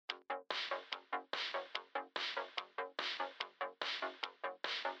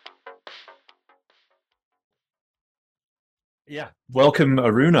Yeah, welcome,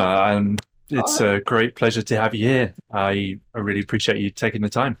 Aruna, and it's Hi. a great pleasure to have you here. I really appreciate you taking the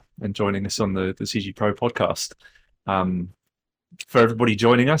time and joining us on the CG Pro podcast. Um, for everybody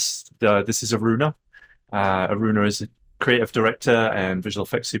joining us, this is Aruna. Aruna is a creative director and visual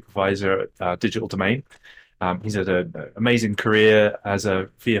effects supervisor at Digital Domain. He's had an amazing career as a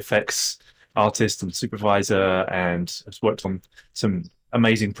VFX artist and supervisor, and has worked on some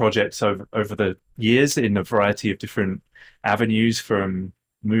amazing projects over the years in a variety of different avenues, from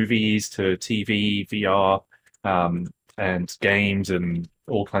movies to TV, VR, and games, and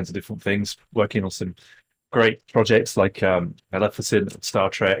all kinds of different things. Working on some great projects like Maleficent, Star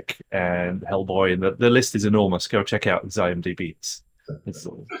Trek, and Hellboy, and the list is enormous. Go check out his IMDb. It's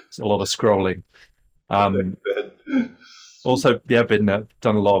a lot of scrolling. Um, Also, yeah, I've been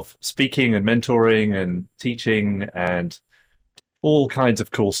done a lot of speaking and mentoring and teaching and all kinds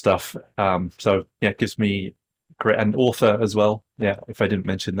of cool stuff. So yeah, it gives me great, and author as well. Yeah, if I didn't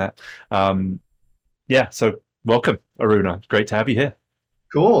mention that. Um, yeah, so welcome, Aruna. Great to have you here.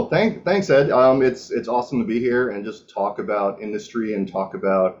 Cool. Thanks, Ed. It's awesome to be here and just talk about industry and talk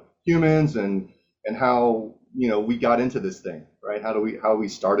about humans and how we got into this thing, right? How we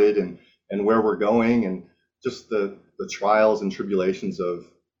started and where we're going and just the trials and tribulations of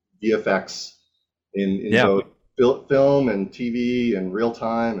VFX in Yeah, both film and TV and real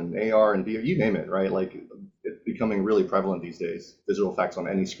time and AR and VR, you name it, right? Like it's becoming really prevalent these days. Visual effects on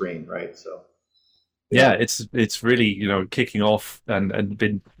any screen, right? So yeah, yeah. it's really kicking off and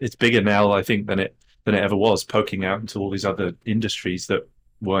been it's bigger now I think than it ever was, poking out into all these other industries that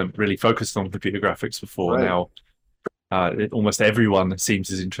weren't really focused on computer graphics before. Right. Now, almost everyone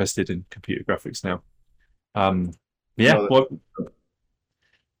seems is interested in computer graphics now. Um, yeah, No,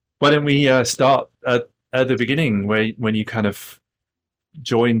 why don't we start at the beginning, where when you kind of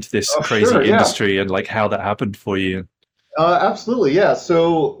joined this oh, sure. crazy Yeah. industry and like how that happened for you? Absolutely, yeah.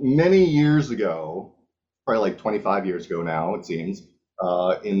 So many years ago, probably like 25 years ago now, it seems,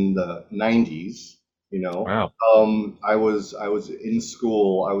 in the 90s, Wow. I was in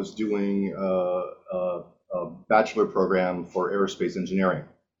school. I was doing a bachelor program for aerospace engineering,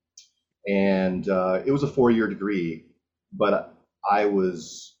 and it was a 4-year degree, but I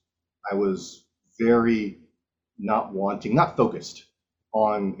was I was very not focused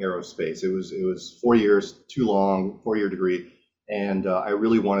on aerospace. It was 4 years too long, 4-year degree, and I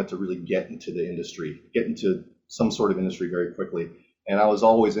really wanted to really get into the industry, get into some sort of industry very quickly. And I was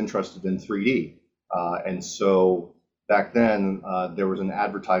always interested in 3D, and so back then there was an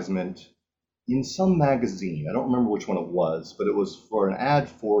advertisement in some magazine. I don't remember which one it was, but it was for an ad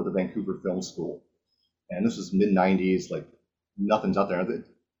for the Vancouver Film School. And this was mid 90s, like nothing's out there. It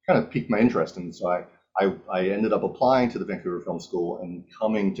kind of piqued my interest. And so I ended up applying to the Vancouver Film School and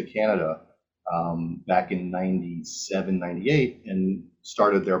coming to Canada back in 97, 98, and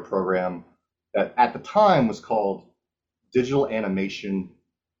started their program that at the time was called Digital Animation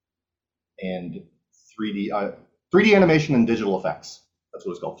and 3D, 3D Animation and Digital Effects. That's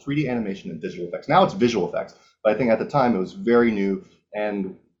what it's called, 3D Animation and Digital Effects. Now it's Visual Effects, but I think at the time it was very new.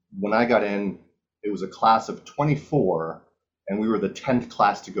 And when I got in, it was a class of 24, and we were the 10th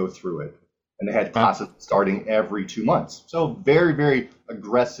class to go through it. And they had Wow. classes starting every 2 months. So very, very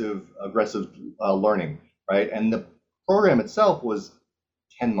aggressive learning, right? And the program itself was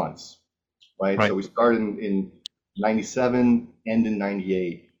 10 months, right? Right. So we started in 97, end in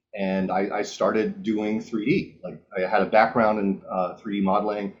 98. And I started doing 3D. Like I had a background in 3D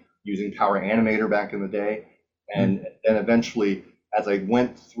modeling using Power Animator back in the day. Mm. And then eventually, as I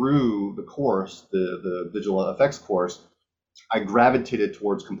went through the course, the visual effects course, I gravitated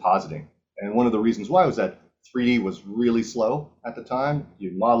towards compositing. And one of the reasons why was that 3D was really slow at the time.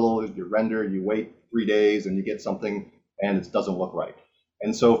 You model, you render, you wait 3 days, and you get something, and it doesn't look right.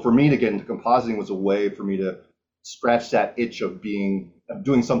 And so for me to get into compositing was a way for me to scratch that itch of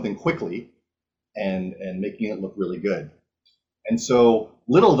doing something quickly and making it look really good. And so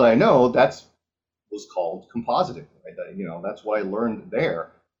little did I know that's was called compositing. Right? That's what I learned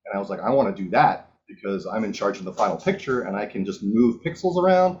there. And I was like, I want to do that because I'm in charge of the final picture and I can just move pixels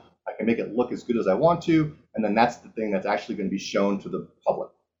around. I can make it look as good as I want to, and then that's the thing that's actually going to be shown to the public,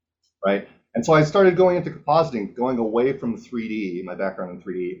 right? And so I started going into compositing, going away from 3D, my background in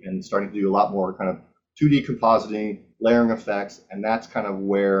 3D, and starting to do a lot more kind of 2D compositing, layering effects, and that's kind of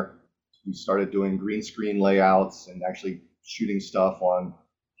where we started doing green screen layouts and actually shooting stuff on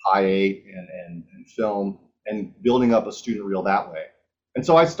high 8 and film and building up a student reel that way. And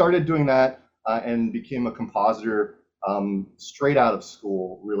so I started doing that and became a compositor straight out of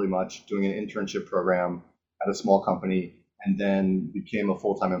school, really much, doing an internship program at a small company, and then became a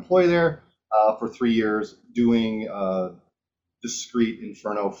full-time employee there for 3 years, doing discrete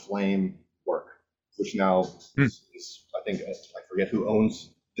Inferno flame work, which now Hmm. is I think I forget who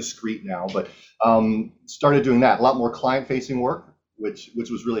owns Discrete now, but started doing that. A lot more client-facing work, which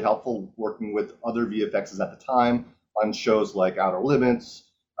was really helpful, working with other VFXs at the time on shows like Outer Limits,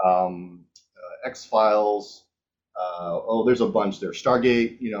 X-Files. There's a bunch there.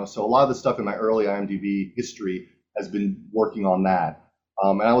 Stargate, so a lot of the stuff in my early IMDb history has been working on that.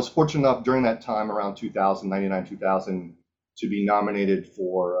 And I was fortunate enough during that time, around 2000, 99, 2000, to be nominated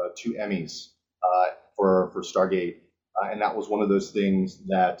for 2 Emmys for Stargate. And that was one of those things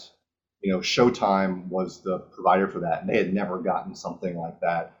that, Showtime was the provider for that. And they had never gotten something like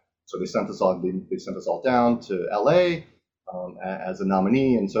that. So they sent us all down to LA as a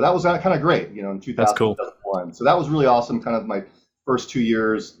nominee. And so that was kind of great, in 2000, That's cool. 2001. So that was really awesome, kind of my first 2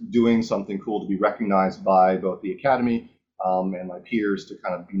 years doing something cool to be recognized by both the Academy and my peers to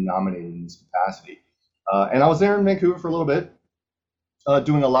kind of be nominated in this capacity. And I was there in Vancouver for a little bit,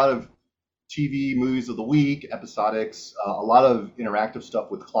 doing a lot of TV movies of the week, episodics, a lot of interactive stuff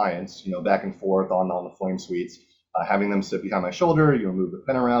with clients, back and forth on the flame suites, having them sit behind my shoulder, move the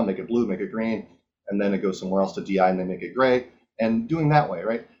pen around, make it blue, make it green, and then it goes somewhere else to DI and they make it gray, and doing that way,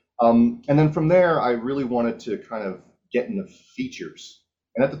 right? And then from there, I really wanted to kind of get into features.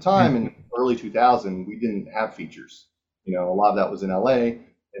 And at the time, in early 2000, we didn't have features. A lot of that was in LA,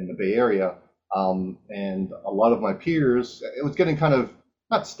 in the Bay Area, and a lot of my peers, it was getting kind of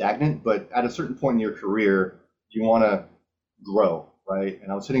not stagnant, but at a certain point in your career, you want to grow, right? And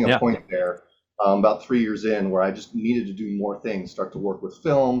I was hitting a point there about 3 years in where I just needed to do more things, start to work with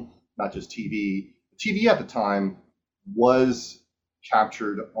film, not just TV. TV at the time was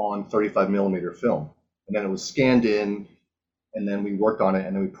captured on 35 millimeter film, and then it was scanned in, and then we worked on it,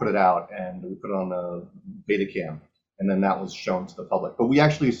 and then we put it out, and we put it on a Betacam, and then that was shown to the public. But we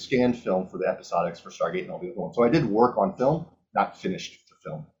actually scanned film for the episodics for Stargate and all the other ones. So I did work on film, not finished the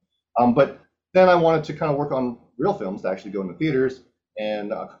film. But then I wanted to kind of work on real films to actually go into theaters,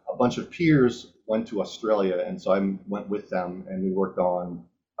 and a bunch of peers went to Australia, and so I went with them, and we worked on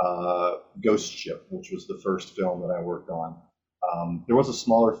Ghost Ship, which was the first film that I worked on. There was a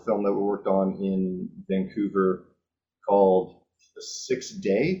smaller film that we worked on in Vancouver called The Sixth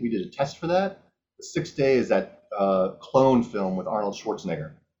Day. We did a test for that. The Sixth Day is that clone film with Arnold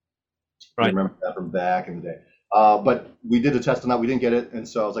Schwarzenegger. Right. I remember that from back in the day. But we did a test on that. We didn't get it. And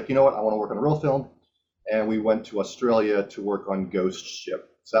so I was like, you know what? I want to work on a real film. And we went to Australia to work on Ghost Ship.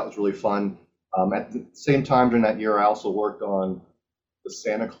 So that was really fun. At the same time during that year, I also worked on the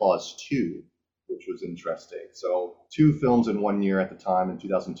Santa Claus 2, which was interesting. So 2 films in 1 year at the time in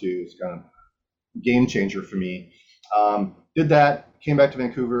 2002 was kind of a game changer for me. Did that, came back to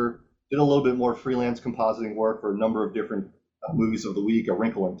Vancouver, did a little bit more freelance compositing work for a number of different movies of the week, A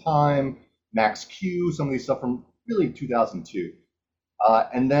Wrinkle in Time, Max Q, some of these stuff from really 2002.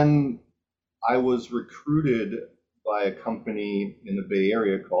 And then I was recruited by a company in the Bay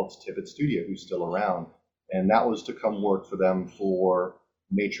Area called Tippett Studio, who's still around. And that was to come work for them for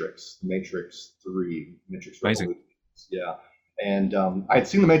Matrix 3, Matrix Revolutions. Yeah. And I'd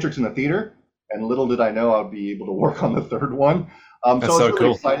seen The Matrix in the theater, and little did I know I'd be able to work on the third one. So I was really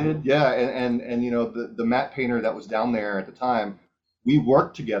cool. excited. Yeah. And the matte painter that was down there at the time, we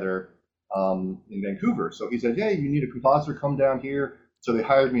worked together in Vancouver. So he said, hey, you need a compositor, come down here. So they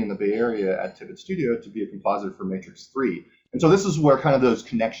hired me in the Bay Area at Tippett Studio to be a compositor for Matrix 3. And so this is where kind of those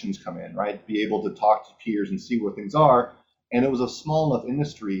connections come in, right? Be able to talk to peers and see where things are. And it was a small enough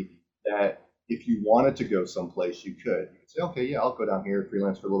industry that if you wanted to go someplace, you could. You could say, okay, yeah, I'll go down here,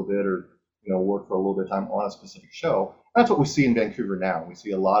 freelance for a little bit, or work for a little bit of time on a specific show. That's what we see in Vancouver now. We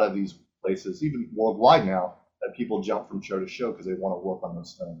see a lot of these places, even worldwide now, that people jump from show to show because they want to work on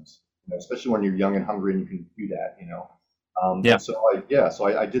those films. Especially when you're young and hungry and you can do that. So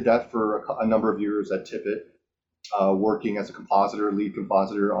I did that for a number of years at Tippett, working as a compositor, lead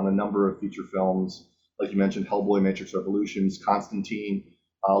compositor on a number of feature films, like you mentioned, Hellboy, Matrix Revolutions, Constantine.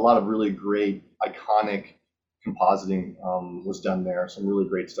 A lot of really great, iconic compositing was done there. Some really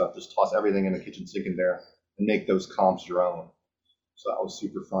great stuff. Just toss everything in the kitchen sink in there and make those comps your own. So that was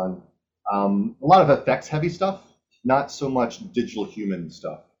super fun. A lot of effects heavy stuff, not so much digital human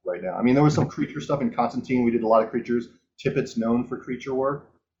stuff right now. I mean, there was some creature stuff in Constantine. We did a lot of creatures. Tippett's known for creature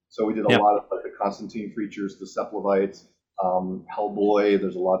work. So we did a lot of like the Constantine creatures, the Seplovites, Hellboy.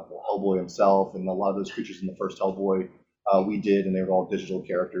 There's a lot of Hellboy himself, and a lot of those creatures in the first Hellboy we did, and they were all digital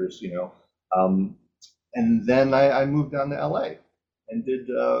characters, And then I moved down to LA and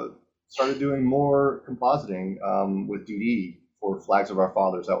started doing more compositing with DD for Flags of Our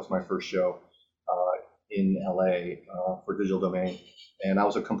Fathers. That was my first show in LA for Digital Domain, and I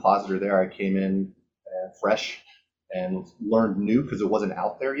was a compositor there. I came in fresh and learned Nuke because it wasn't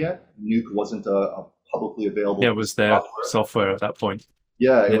out there yet. Nuke wasn't a publicly available Yeah, it was their software. software at that point.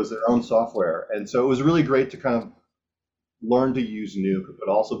 Yeah, it Yeah. was their own software, and so it was really great to kind of learn to use Nuke, but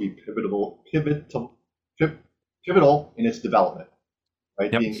also be pivotal in its development,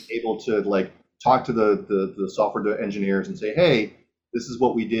 right? Yep. Being able to like talk to the software engineers and say, hey, this is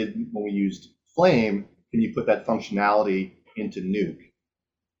what we did when we used Flame. Can you put that functionality into Nuke?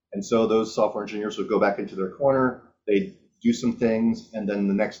 And so those software engineers would go back into their corner, they'd do some things, and then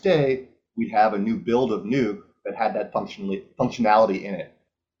the next day we'd have a new build of Nuke that had that functionality in it,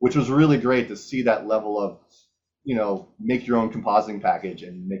 which was really great to see that level of, make your own compositing package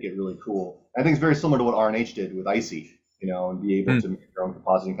and make it really cool. I think it's very similar to what R&H did with Icy, and be able to make your own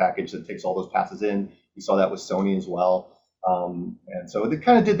compositing package that takes all those passes in. You saw that with Sony as well. And so they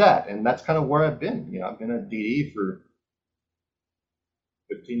kind of did that, and that's kind of where I've been. I've been at DD for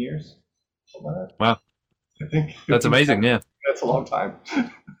 15 years, something like that. Wow. I think That's amazing. Yeah. that's a long time.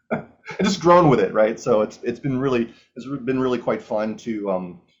 I just grown with it, right? So it's been really quite fun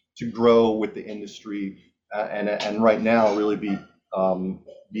to grow with the industry, and right now really be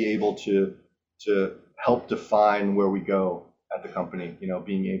able to help define where we go at the company.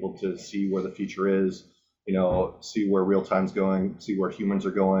 Being able to see where the future is, see where real time's going, see where humans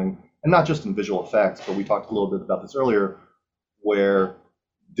are going, and not just in visual effects, but we talked a little bit about this earlier, where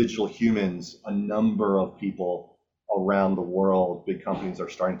digital humans, a number of people around the world, big companies are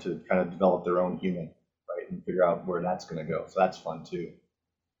starting to kind of develop their own human, right, and figure out where that's going to go. So that's fun too.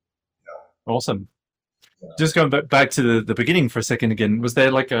 Awesome. Yeah. Just going back to the beginning for a second again, was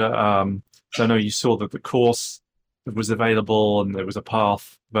there like so I know you saw that the course was available and there was a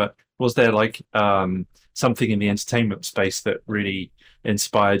path, but was there like something in the entertainment space that really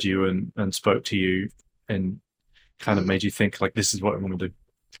inspired you and spoke to you and kind of made you think like, this is what I want to do?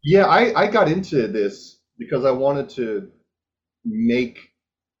 Yeah, I got into this because I wanted to make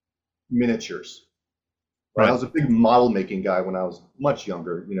miniatures. Right. I was a big model making guy when I was much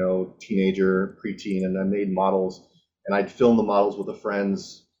younger, teenager, preteen, and I made models, and I'd film the models with a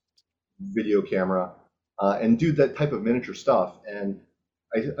friend's video camera and do that type of miniature stuff. And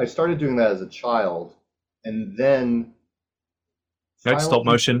I started doing that as a child, and then Like stop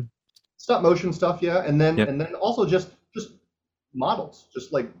motion stuff, yeah, and then also just models,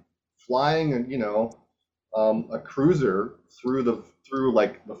 just like flying and a cruiser through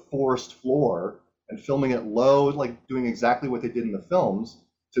like the forest floor and filming it low, like doing exactly what they did in the films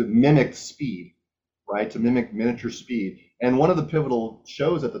to mimic speed, right? To mimic miniature speed. And one of the pivotal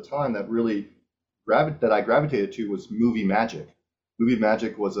shows at the time that really I gravitated to was Movie Magic. Movie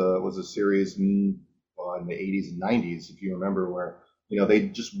Magic was a series in the 80s and 90s, if you remember, where they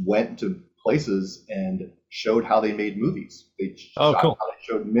just went to places and showed how they made movies. They cool. How they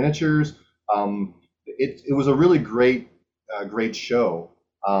showed miniatures. It was a really great show.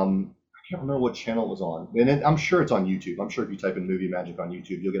 I can't remember what channel it was on, and I'm sure it's on YouTube. I'm sure if you type in Movie Magic on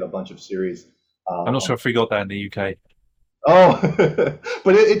YouTube, you'll get a bunch of series. I'm not sure if we got that in the UK. Oh,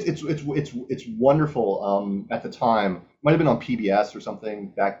 but it's wonderful. At the time, might have been on PBS or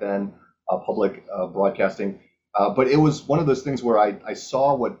something back then, public broadcasting. But it was one of those things where I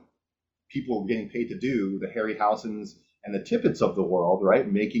saw what people were getting paid to do, the Harryhausens and the Tippets of the world,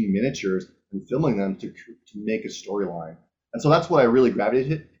 right, making miniatures and filming them to make a storyline. And so that's what I really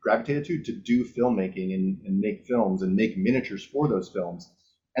gravitated to do filmmaking and make films and make miniatures for those films.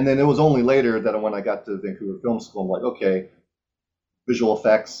 And then it was only later that when I got to Vancouver Film School, I'm like, okay, visual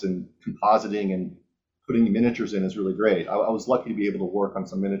effects and compositing and putting miniatures in is really great. I was lucky to be able to work on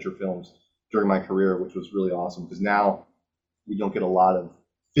some miniature films during my career, which was really awesome because now we don't get a lot of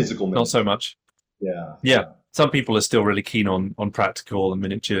physical miniatures. Not so much. Yeah. Some people are still really keen on practical and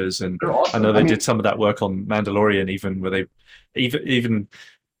miniatures, and awesome. I know they did some of that work on Mandalorian, even where they even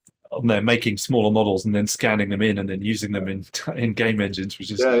they're making smaller models and then scanning them in and then using them in game engines,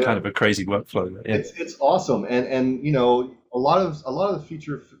 which is kind of a crazy workflow. Yeah. It's awesome, and a lot of the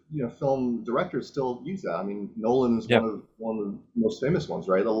feature film directors still use that. I mean, Nolan is one of the most famous ones,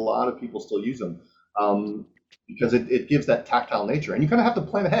 right? A lot of people still use them. Because it gives that tactile nature, and you kind of have to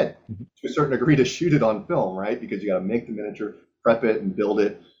plan ahead to a certain degree to shoot it on film, right? Because you got to make the miniature, prep it, and build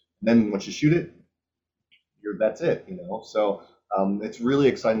it. And then once you shoot it, that's it, So it's really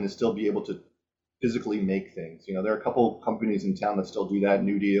exciting to still be able to physically make things. There are a couple companies in town that still do that.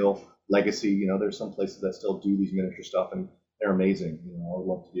 New Deal, Legacy. There's some places that still do these miniature stuff, and they're amazing. I would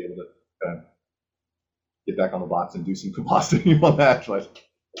love to be able to kind of get back on the box and do some compositing on that.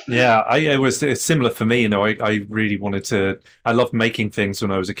 Yeah, it's similar for me. I really wanted to. I loved making things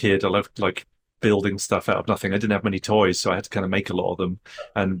when I was a kid. I loved like building stuff out of nothing. I didn't have many toys, so I had to kind of make a lot of them.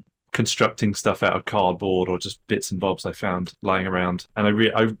 And constructing stuff out of cardboard or just bits and bobs I found lying around. And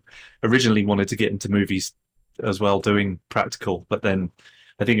I originally wanted to get into movies as well, doing practical, but then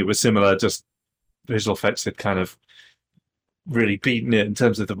I think it was similar. Just visual effects had kind of really beaten it in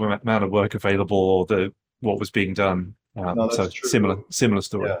terms of the amount of work available or the what was being done. No, So that's true. similar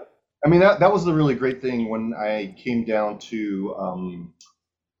story. Yeah. I mean, that was the really great thing when I came down to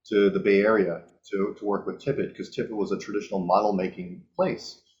the Bay Area to work with Tippett, because Tippett was a traditional model making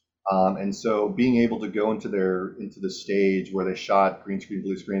place. And so being able to go into the stage where they shot green screen,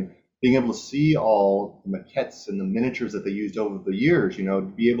 blue screen, being able to see all the maquettes and the miniatures that they used over the years, to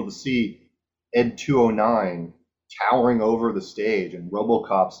be able to see Ed 209 towering over the stage and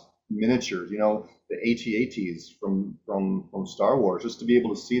RoboCop's miniatures, the AT-ATs from Star Wars, just to be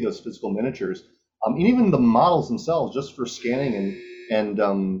able to see those physical miniatures, and even the models themselves, just for scanning and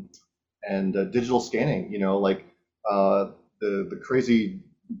digital scanning, like the crazy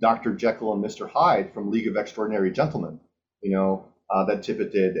Dr. Jekyll and Mr. Hyde from League of Extraordinary Gentlemen, that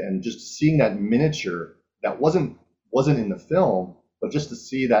Tippett did, and just seeing that miniature that wasn't in the film, but just to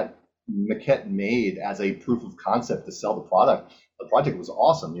see that maquette made as a proof of concept to sell the product. The project was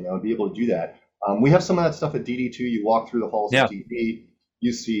awesome, to be able to do that. We have some of that stuff at DD2. You walk through the halls Yeah, of DD,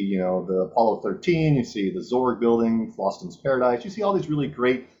 you see, the Apollo 13, you see the Zorg building, Floston's Paradise. You see all these really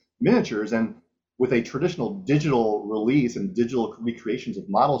great miniatures, and with a traditional digital release and digital recreations of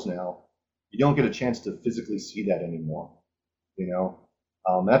models now, you don't get a chance to physically see that anymore.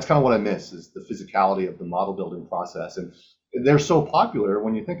 That's kind of what I miss, is the physicality of the model building process, and they're so popular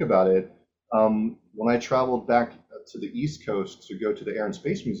when you think about it. When I traveled back to the East Coast to go to the Air and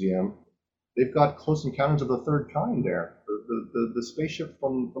Space Museum, they've got Close Encounters of the Third Kind there, the spaceship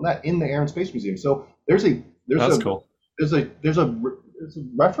from that in the Air and Space Museum. So there's that's a cool. there's a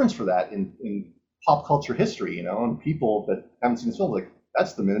reference for that in pop culture history, and people that haven't seen this film, like,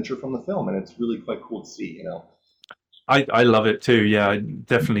 that's the miniature from the film, and it's really quite cool to see. I love it too. Yeah, I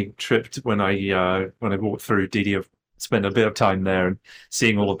definitely tripped when I walked through DD. I've spent a bit of time there, and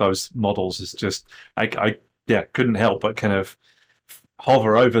seeing all of those models is just I yeah, couldn't help but kind of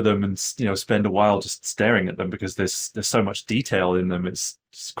hover over them and spend a while just staring at them, because there's so much detail in them. It's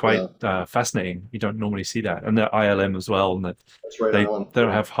quite Yeah, fascinating. You don't normally see that, and the ILM as well, and that that's right, they Alan. don't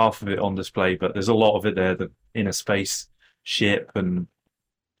Yeah. have half of it on display, but there's a lot of it there. The inner space ship and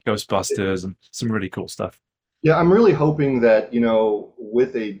Ghostbusters and some really cool stuff. Yeah, I'm really hoping that,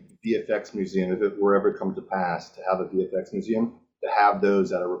 with a VFX museum, if it were ever come to pass to have a VFX museum, to have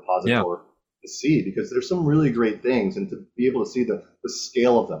those at a Yeah, repository to see, because there's some really great things, and to be able to see the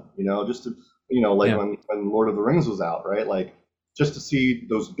scale of them, just to, like yeah, when Lord of the Rings was out, right? Like, just to see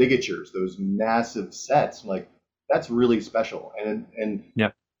those bigatures, those massive sets, like, that's really special. And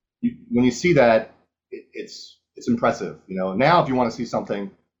yeah. when you see that, it's impressive. Now if you want to see something,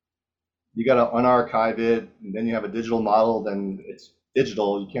 you got to unarchive it, and then you have a digital model, then it's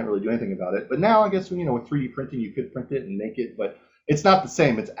digital. You can't really do anything about it. But now I guess, with 3D printing, you could print it and make it, but it's not the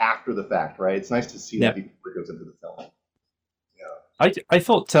same. It's after the fact, right? It's nice to see that Yeah. before it goes into the film. I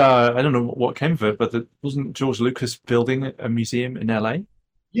thought I don't know what came of it, but wasn't George Lucas building a museum in LA?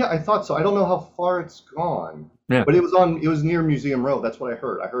 Yeah, I thought so. I don't know how far it's gone, Yeah, but it was near Museum Row. That's what I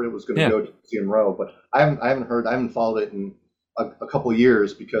heard. I heard it was going to yeah. go to Museum Row, but I haven't followed it in a couple of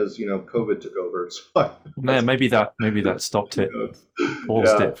years, because COVID took over. So Yeah, maybe that stopped it,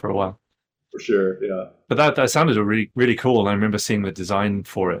 paused yeah, it for a while. for sure. Yeah. But that sounded a really really cool, and I remember seeing the design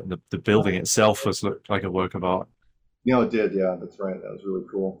for it. The building itself was looked like a work of art. It did. Yeah, that's right. That was really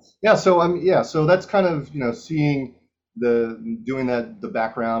cool. Yeah. So that's kind of, seeing doing that, the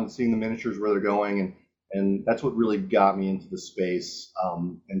background, seeing the miniatures where they're going, and that's what really got me into the space,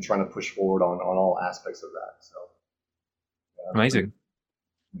 and trying to push forward on all aspects of that. So yeah, that's pretty. Amazing.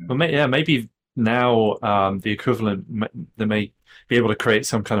 Yeah. Well, yeah, maybe now the equivalent, they may be able to create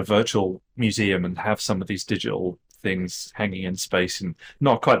some kind of virtual museum and have some of these digital things hanging in space, and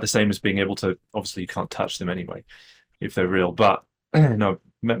not quite the same as being able to. Obviously, you can't touch them anyway if they're real, but no,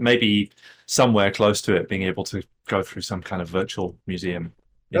 maybe somewhere close to it, being able to go through some kind of virtual museum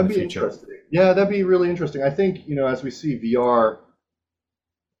in That'd the be future. interesting. Yeah, that'd be really interesting. I think, as we see VR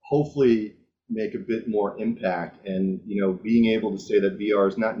hopefully make a bit more impact, and being able to say that VR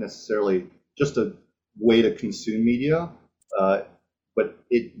is not necessarily just a way to consume media, uh, but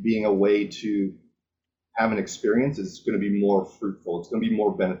it being a way to have an experience is going to be more fruitful. It's going to be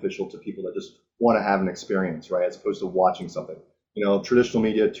more beneficial to people that just want to have an experience, right, as opposed to watching something. Traditional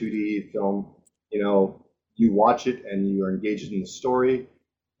media, 2D film, you watch it and you are engaged in the story,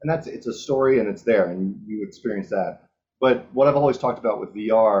 and it's a story, and it's there, and you experience that. But what I've always talked about with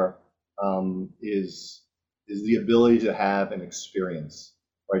VR, is the ability to have an experience,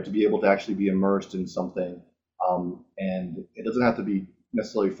 right? To be able to actually be immersed in something, and it doesn't have to be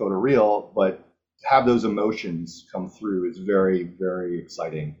necessarily photoreal, but to have those emotions come through is very, very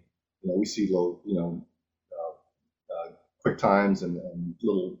exciting. We see quick times and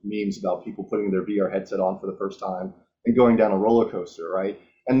little memes about people putting their VR headset on for the first time and going down a roller coaster, right?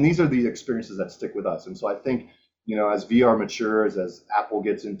 And these are the experiences that stick with us. And so I think, as VR matures, as Apple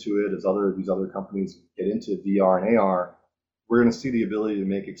gets into it, as these other companies get into VR and AR, we're going to see the ability to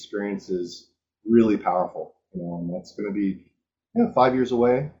make experiences really powerful. And that's going to be 5 years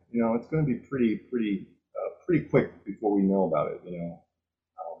away. It's going to be pretty quick before we know about it.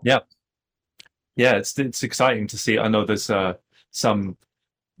 Yeah, yeah, it's exciting to see. I know there's some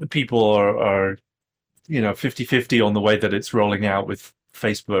people are 50-50 on the way that it's rolling out with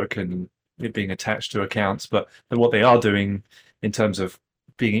Facebook and it being attached to accounts, but what they are doing in terms of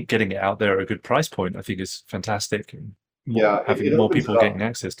getting it out there at a good price point, I think is fantastic. And Yeah, it having more opens it people up. getting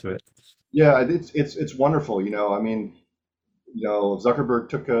access to it. Yeah, it's wonderful. I mean, Zuckerberg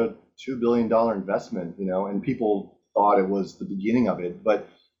took a $2 billion investment, and people thought it was the beginning of it. But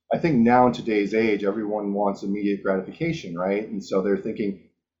I think now in today's age, everyone wants immediate gratification, right? And so they're thinking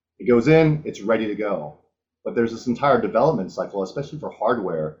it goes in, it's ready to go. But there's this entire development cycle, especially for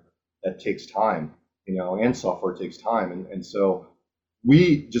hardware, that takes time, and software takes time. And so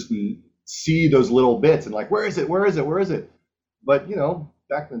we just see those little bits and like, where is it? Where is it? Where is it? But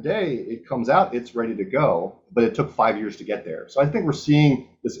back in the day, it comes out, it's ready to go, but it took 5 years to get there. So I think we're seeing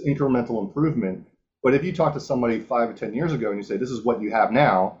this incremental improvement. But if you talk to somebody 5 or 10 years ago and you say, this is what you have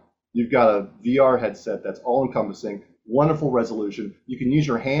now, you've got a VR headset that's all encompassing, wonderful resolution. You can use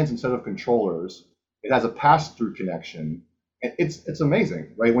your hands instead of controllers. It has a pass-through connection. It's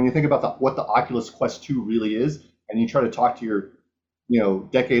amazing, right? When you think about what the Oculus Quest 2 really is, and you try to talk to your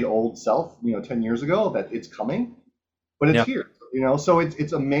decade-old self, 10 years ago, that it's coming, but it's Yeah, here. So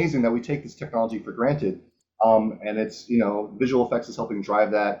it's amazing that we take this technology for granted, and it's visual effects is helping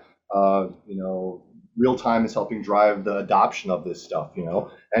drive that. Real time is helping drive the adoption of this stuff.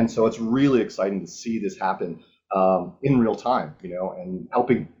 And so it's really exciting to see this happen in real time. And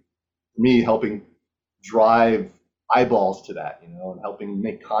helping drive eyeballs to that. And helping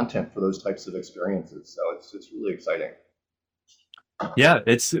make content for those types of experiences. So it's really exciting. yeah,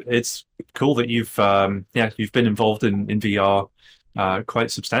 it's cool that you've been involved in VR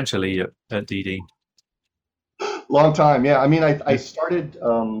quite substantially at DD. Long time, yeah. I mean, I started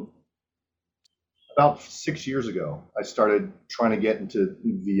about 6 years ago. I started trying to get into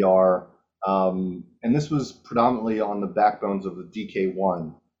VR, and this was predominantly on the backbones of the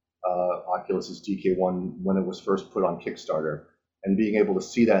DK1, Oculus's DK1, when it was first put on Kickstarter, and being able to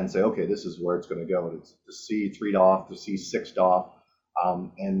see that and say, okay, this is where it's going to go. To see 3 DoF, to see 6 DoF,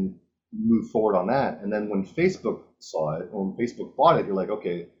 and move forward on that. And then when Facebook saw it, when Facebook bought it, you're like,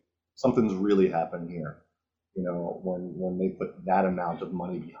 okay, something's really happened here. When they put that amount of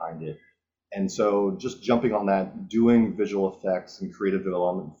money behind it. And so just jumping on that, doing visual effects and creative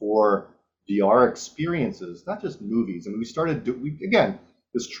development for VR experiences, not just movies. I mean, again,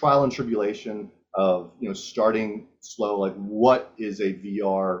 this trial and tribulation of, starting slow, like what is a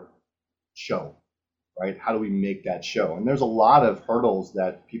VR show, right? How do we make that show? And there's a lot of hurdles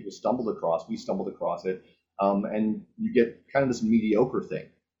that people stumbled across. We stumbled across it. And you get kind of this mediocre thing.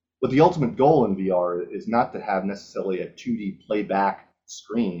 But the ultimate goal in VR is not to have necessarily a 2D playback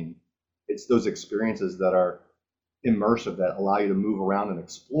screen. It's those experiences that are immersive, that allow you to move around and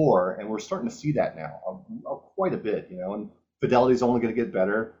explore. And we're starting to see that now quite a bit, and fidelity is only going to get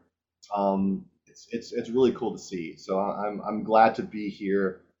better. It's really cool to see. So I'm glad to be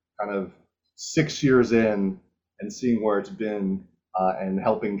here, kind of 6 years in, and seeing where it's been, and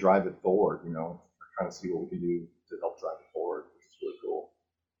helping drive it forward. Trying to see what we can do to help drive it forward, which is really cool.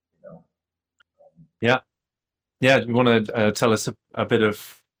 Yeah, yeah. Do you want to tell us a bit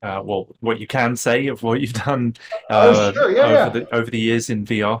of what you can say of what you've done Oh, sure, yeah, over yeah. the years in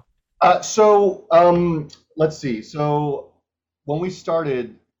VR? Let's see. So when we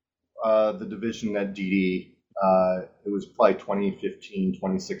started the division at DD, it was probably 2015,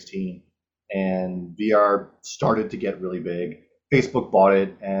 2016, and VR started to get really big. Facebook bought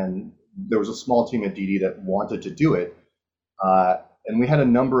it, and there was a small team at DD that wanted to do it. And we had a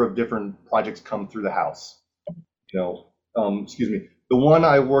number of different projects come through the house. Excuse me. The one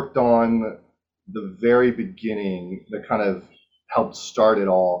I worked on the very beginning that kind of helped start it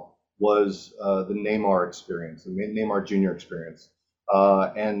all was the Neymar experience, the Neymar Jr. experience,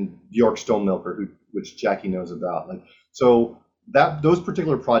 and Bjork Stonemaker, which Jackie knows about. So those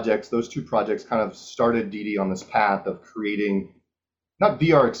particular projects, those 2 projects, kind of started DD on this path of creating not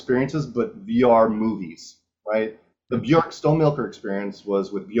VR experiences, but VR movies, right? The Bjork Stonemaker experience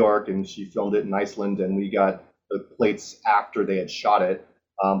was with Bjork, and she filmed it in Iceland, and we got the plates after they had shot it.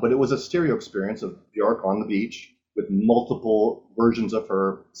 But it was a stereo experience of Bjork on the beach with multiple versions of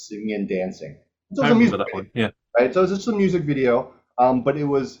her singing and dancing. So it I was a remember music that video, one. Yeah. right? So it was just a music video, but it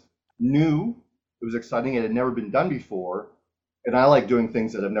was new, it was exciting, it had never been done before. And I like doing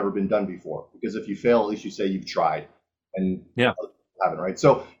things that have never been done before because if you fail, at least you say you've tried and Yeah. haven't, right?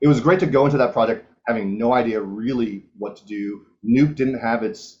 So it was great to go into that project having no idea really what to do. Nuke didn't have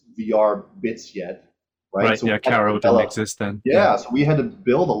its VR bits yet, right? Right. So we Yeah. had to Carol didn't develop, exist then. yeah, so we had to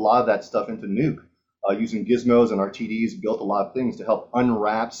build a lot of that stuff into Nuke using gizmos and RTDs, built a lot of things to help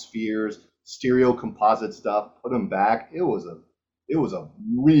unwrap spheres, stereo composite stuff, put them back. It was a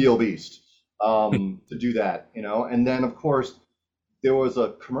real beast to do that, And then of course there was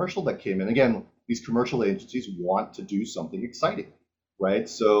a commercial that came in. Again, these commercial agencies want to do something exciting, right?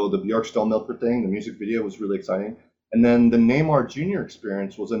 So the Bjork Stonemaker thing, the music video was really exciting. And then the Neymar Jr.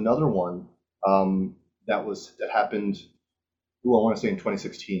 experience was another one that happened, I want to say in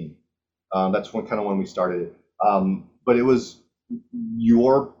 2016. That's when we started it. But it was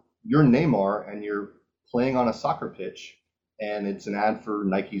your Neymar and you're playing on a soccer pitch, and it's an ad for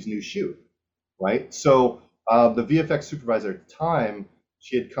Nike's new shoe, right? So the VFX supervisor at the time,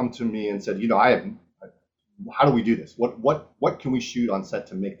 she had come to me and said, how do we do this? What can we shoot on set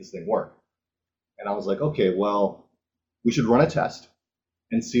to make this thing work? And I was like, okay, well, we should run a test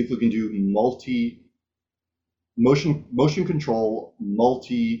and see if we can do motion control,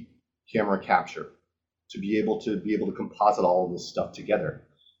 multi-camera capture to be able to composite all of this stuff together.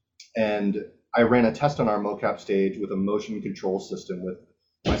 And I ran a test on our mocap stage with a motion control system with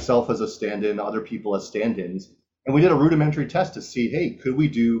myself as a stand-in, other people as stand-ins, and we did a rudimentary test to see, hey, could we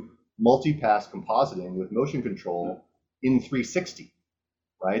do multi-pass compositing with motion control in 360,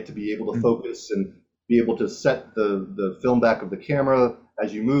 right? To be able to focus and be able to set the film back of the camera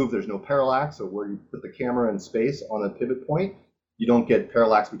as you move. There's no parallax, so where you put the camera in space on a pivot point, you don't get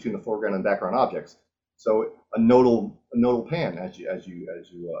parallax between the foreground and background objects. So a nodal pan, as you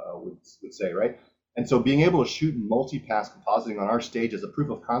would say, right? And so being able to shoot multi-pass compositing on our stage as a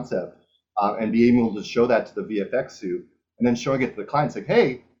proof of concept, and being able to show that to the VFX suit, and then showing it to the client, saying,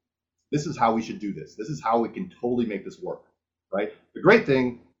 hey, this is how we should do this. This is how we can totally make this work, right? The great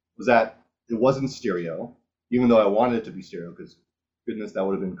thing was that it wasn't stereo, even though I wanted it to be stereo, because goodness, that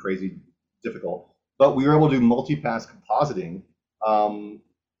would have been crazy difficult. But we were able to do multi-pass compositing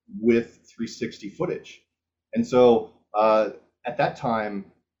with 360 footage. And so at that time,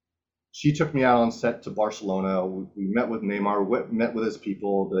 she took me out on set to Barcelona. We met with Neymar, met with his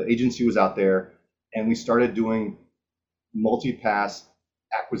people. The agency was out there, and we started doing multi-pass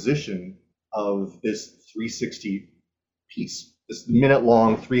acquisition of this 360 piece, this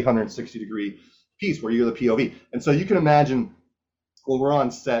minute-long 360-degree piece where you're the POV. And so you can imagine when we're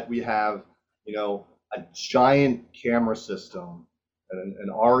on set, we have, a giant camera system, an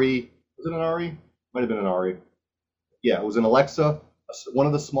ARRI. Was it an ARRI? Might have been an ARRI. Yeah, it was an Alexa, one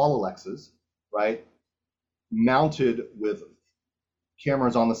of the small Alexas, right? Mounted with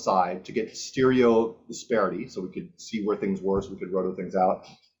cameras on the side to get stereo disparity, so we could see where things were, so we could roto things out.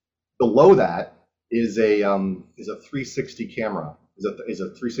 Below that is a 360 camera. Is a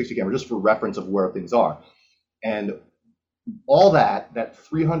 360 camera just for reference of where things are, and all that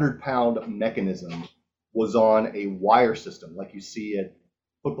 300-pound mechanism was on a wire system, like you see at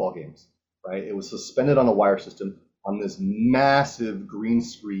football games, right? It was suspended on a wire system on this massive green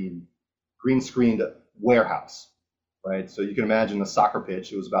screened warehouse, right? So you can imagine a soccer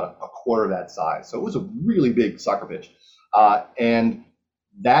pitch. It was about a quarter of that size. So it was a really big soccer pitch. And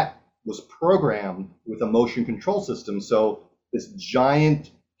that was programmed with a motion control system. So this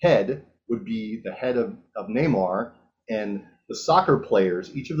giant head would be the head of Neymar, and the soccer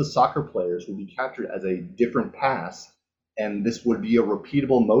players, each of the soccer players would be captured as a different pass, and this would be a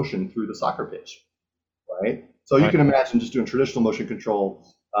repeatable motion through the soccer pitch, right? So you can imagine just doing traditional motion control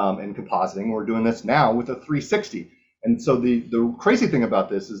and compositing. We're doing this now with a 360. And so the crazy thing about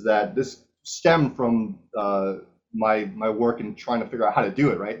this is that this stemmed from my work in trying to figure out how to do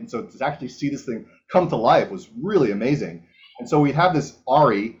it, right? And so to actually see this thing come to life was really amazing. And so we have this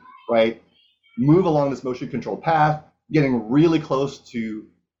ARRI, right, move along this motion control path, getting really close to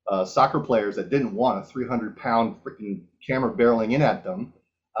soccer players that didn't want a 300-pound freaking camera barreling in at them,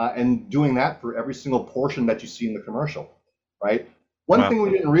 and doing that for every single portion that you see in the commercial, right? One thing we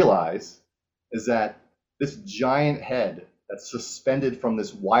didn't realize is that this giant head that's suspended from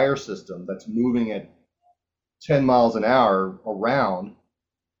this wire system that's moving at 10 miles an hour around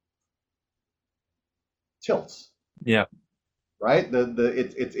tilts. Yeah. Right?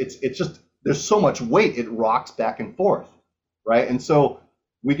 It's just there's so much weight, it rocks back and forth, right? And so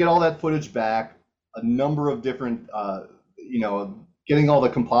we get all that footage back, a number of different, getting all the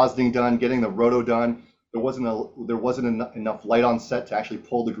compositing done, getting the roto done. There wasn't enough light on set to actually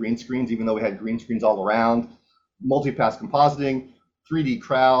pull the green screens, even though we had green screens all around. Multipass compositing, 3D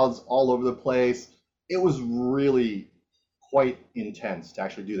crowds all over the place. It was really quite intense to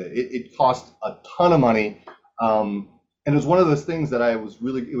actually do that. It cost a ton of money. And it was one of those things that it was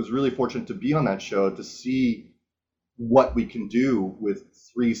really fortunate to be on that show to see what we can do with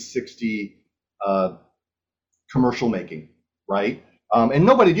 360 commercial making, right? And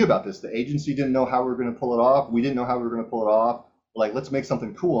nobody knew about this. The agency didn't know how we were going to pull it off. We didn't know how we were going to pull it off. Like, let's make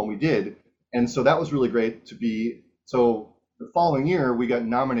something cool, and we did. And so that was really great to be. So the following year, we got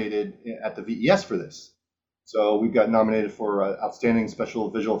nominated at the VES for this. So we got nominated for Outstanding Special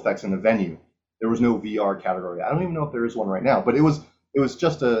Visual Effects in a Venue. There was no VR category. I don't even know if there is one right now, but it was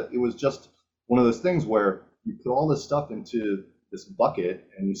just one of those things where you put all this stuff into this bucket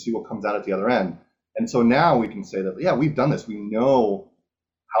and you see what comes out at the other end. And so now we can say that, yeah, we've done this. We know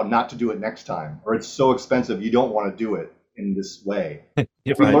how not to do it next time, or it's so expensive, you don't want to do it in this way.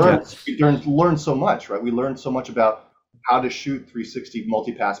 Yeah, we right, learned so much, right? We learned so much about how to shoot 360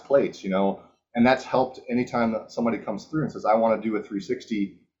 multi-pass plates, and that's helped anytime that somebody comes through and says, I want to do a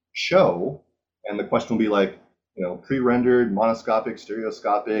 360 show. And the question will be like, pre-rendered, monoscopic,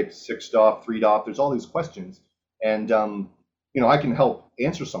 stereoscopic, 6 DOF, 3 DOF. There's all these questions. And, I can help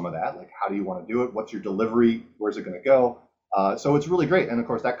answer some of that. Like, how do you want to do it? What's your delivery? Where's it going to go? So it's really great. And of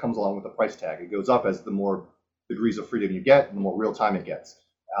course, that comes along with the price tag. It goes up as the more degrees of freedom you get, the more real time it gets.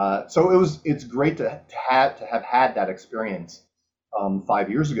 So it's great to have had that experience 5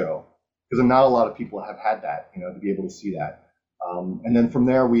 years ago, because not a lot of people have had that, to be able to see that. And then from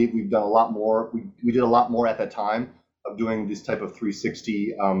there, we've done a lot more. We did a lot more at that time of doing this type of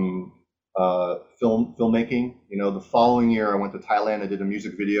 360 filmmaking. The following year, I went to Thailand. I did a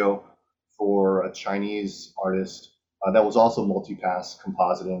music video for a Chinese artist that was also multipass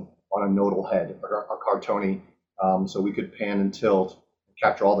compositing on a nodal head, a Cartoni, so we could pan and tilt, and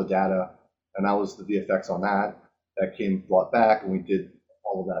capture all the data, and that was the VFX on that. That came brought back, and we did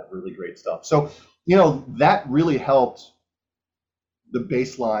all of that really great stuff. So that really helped the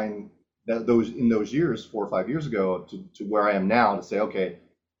baseline that in those years, 4 or 5 years ago, to where I am now, to say, okay,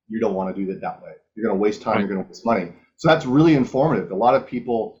 you don't want to do it that way. You're going to waste time. You're going to waste money. So that's really informative. A lot of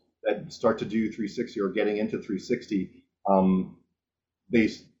people that start to do 360 or getting into 360,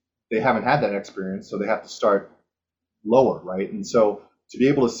 they haven't had that experience, so they have to start lower, right? And so to be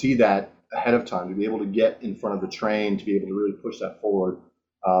able to see that ahead of time, to be able to get in front of the train, to be able to really push that forward,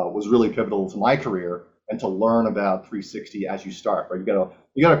 was really pivotal to my career. And to learn about 360 as you start, right?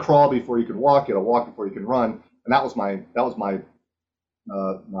 You gotta crawl before you can walk. You gotta walk before you can run. And that was my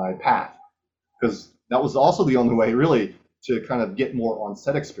path, because that was also the only way really to kind of get more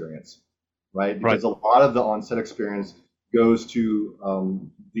on-set experience, right? Because a lot of the on-set experience goes to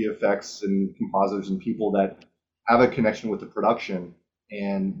VFX and compositors and people that have a connection with the production.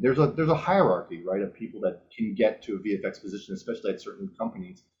 And there's a hierarchy, right, of people that can get to a VFX position, especially at certain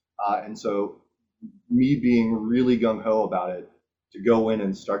companies. And so me being really gung-ho about it, to go in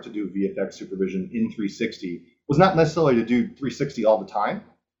and start to do VFX supervision in 360 was not necessarily to do 360 all the time,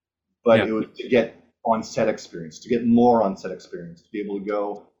 but it was to get on-set experience, to get more on-set experience, to be able to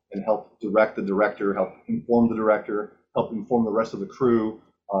go and help direct the director, help inform the director, help inform the rest of the crew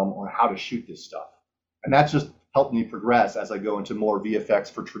on how to shoot this stuff. And that's just helped me progress as I go into more VFX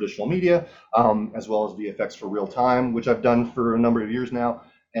for traditional media, as well as VFX for real time, which I've done for a number of years now.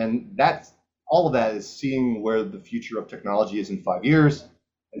 And all of that is seeing where the future of technology is in 5 years,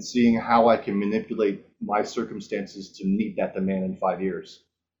 and seeing how I can manipulate my circumstances to meet that demand in 5 years,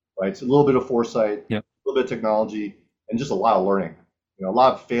 right? It's a little bit of foresight, a little bit of technology, and just a lot of learning. A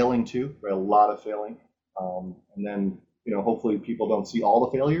lot of failing too, right? A lot of failing. And then, hopefully people don't see all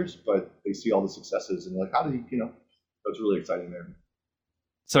the failures, but they see all the successes, and like, how do you, so it's really exciting there.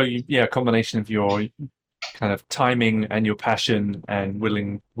 So a combination of your kind of timing and your passion and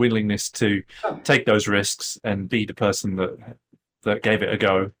willingness to take those risks and be the person that gave it a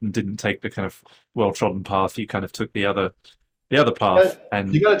go and didn't take the kind of well-trodden path. You kind of took the other path,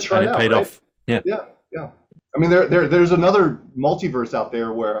 and you got to try it paid off. Yeah. I mean, there's another multiverse out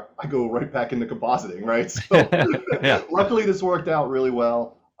there where I go right back into compositing, right? So luckily this worked out really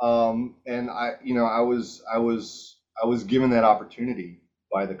well. And I was given that opportunity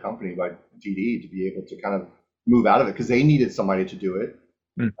by the company, by DD, to be able to kind of move out of it, because they needed somebody to do it.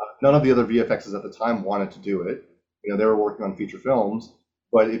 None of the other VFXs at the time wanted to do it. They were working on feature films.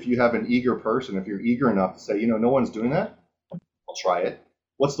 But if you have an eager person, if you're eager enough to say, no one's doing that, I'll try it.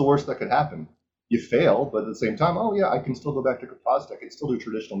 what's the worst that could happen? You fail, but at the same time, oh yeah, I can still go back to composite. I can still do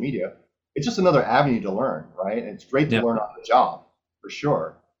traditional media. It's just another avenue to learn, right? And it's great to Yeah. learn on the job, for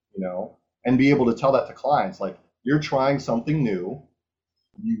sure, and be able to tell that to clients, like, you're trying something new.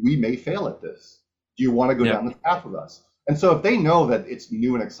 We may fail at this. Do you want to go Yeah. down this path with us? And so if they know that it's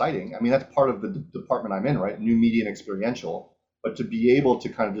new and exciting, I mean, that's part of the department I'm in, right? New media and experiential. But to be able to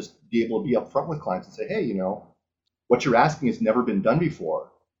kind of just be able to be upfront with clients and say, hey, what you're asking has never been done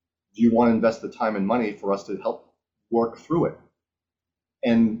before. Do you want to invest the time and money for us to help work through it?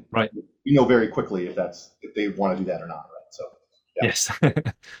 And Right. we know very quickly if they want to do that or not, right? So yeah.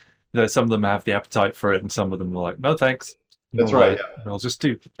 Yes. Some of them have the appetite for it, and some of them are like, no, thanks. That's We'll, right. Yeah. we'll just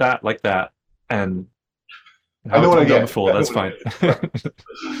do that like that, and I how know it's what I been done get. before. I know That's what I fine. get.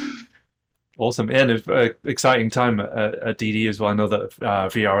 Right. Awesome. And an exciting time at DD as well. I know that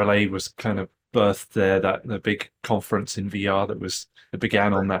VRLA was kind of birthed there, that the big conference in VR that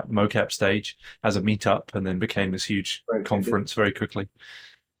began on that mocap stage as a meetup and then became this huge Right. conference very quickly.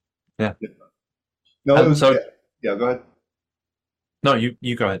 Yeah. No, it was, So yeah, go ahead. no,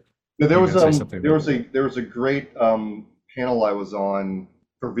 you go ahead. No, there You were was gonna say something there about was a great panel I was on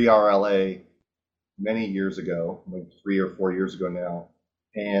for VRLA many years ago, like 3 or 4 years ago now,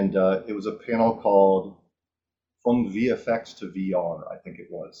 and it was a panel called "From VFX to VR," I think it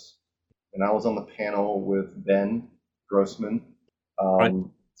was, and I was on the panel with Ben Grossman, right.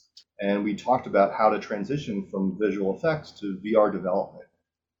 and we talked about how to transition from visual effects to VR development.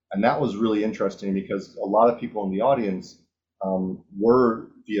 And that was really interesting because a lot of people in the audience were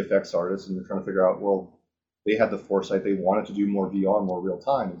VFX artists, and they're trying to figure out, well, they had the foresight, they wanted to do more VR, more real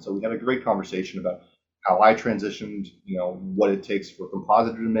time. And so we had a great conversation about how I transitioned, what it takes for a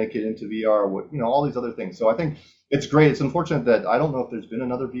compositor to make it into VR, all these other things. So I think it's great. It's unfortunate that I don't know if there's been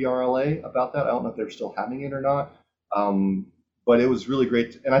another VRLA about that. I don't know if they're still having it or not. But it was really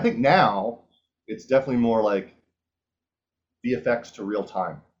great. And I think now it's definitely more like VFX to real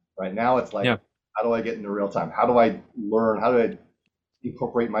time. Right now, it's like, Yeah. how do I get into real time? How do I learn? How do I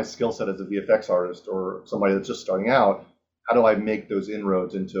incorporate my skill set as a VFX artist or somebody that's just starting out? How do I make those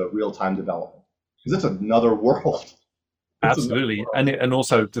inroads into real time development? Because it's another world. Absolutely, and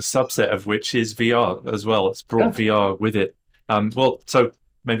also the subset of which is VR as well. It's brought VR with it. Well, so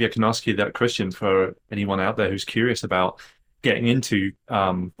maybe I can ask you that question for anyone out there who's curious about getting into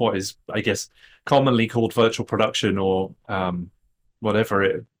what is, I guess, commonly called virtual production or whatever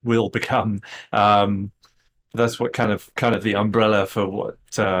it will become. That's what kind of the umbrella for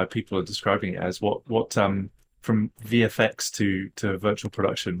what people are describing it as. What from VFX to virtual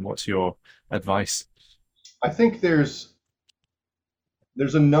production? What's your advice? I think there's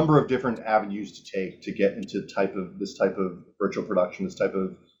a number of different avenues to take to get into this type of virtual production, this type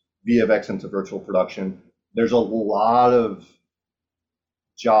of VFX into virtual production. There's a lot of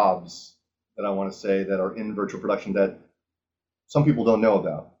jobs that I want to say that are in virtual production that some people don't know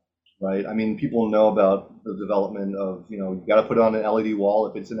about, right? I mean, people know about the development of, you got to put on an LED wall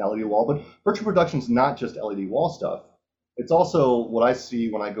if it's an LED wall, but virtual production is not just LED wall stuff. It's also what I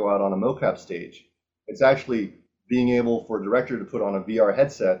see when I go out on a mocap stage. It's actually being able for a director to put on a VR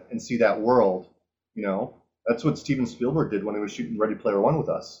headset and see that world. That's what Steven Spielberg did when he was shooting Ready Player One with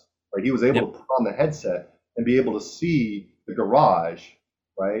us, right? He was able to put on the headset and be able to see the garage,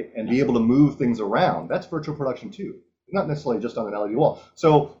 right? And be able to move things around. That's virtual production too. Not necessarily just on an LED wall.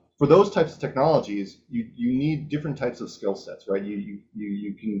 So for those types of technologies, you need different types of skill sets, right?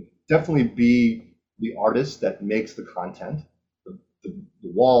 You can definitely be the artist that makes the content, the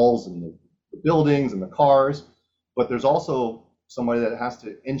walls and the buildings and the cars, but there's also somebody that has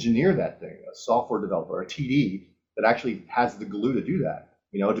to engineer that thing, a software developer, a TD that actually has the glue to do that,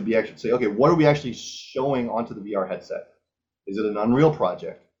 to be actually say, okay, what are we actually showing onto the VR headset? Is it an Unreal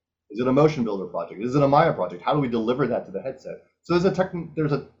project? Is it a motion builder project? Is it a Maya project? How do we deliver that to the headset? So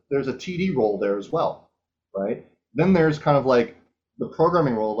there's a TD role there as well, right? Then there's kind of like the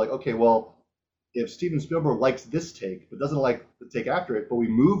programming role, like, okay, well, if Steven Spielberg likes this take but doesn't like the take after it, but we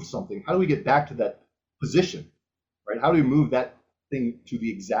moved something, how do we get back to that position, right? How do we move that thing to the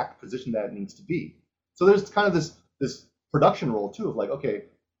exact position that it needs to be? So there's kind of this production role too of like, okay,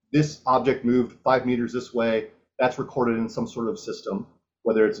 this object moved 5 meters this way. That's recorded in some sort of system,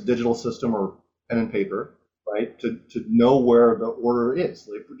 whether it's a digital system or pen and paper, right? To know where the order is,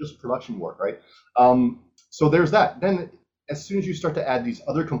 like just production work, right? So there's that. Then as soon as you start to add these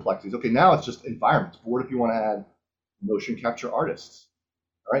other complexities, okay, now it's just environments. But what if you want to add motion capture artists?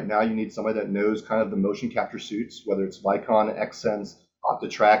 All right, now you need somebody that knows kind of the motion capture suits, whether it's Vicon, Xsense,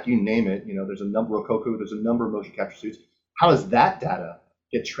 OptiTrack, you name it. There's a number of Coco, there's a number of motion capture suits. How does that data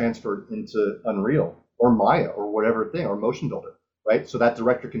get transferred into Unreal or Maya or whatever thing, or Motion Builder? right? So that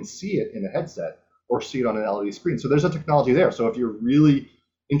director can see it in a headset or see it on an LED screen. So there's a technology there. So if you're really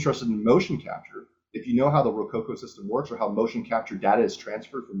interested in motion capture, if you know how the Rococo system works or how motion capture data is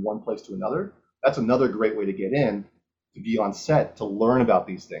transferred from one place to another, that's another great way to get in, to be on set, to learn about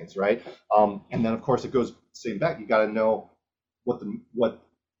these things, right? And then of course it goes same back. You got to know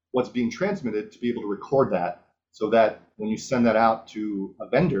what's being transmitted to be able to record that, so that when you send that out to a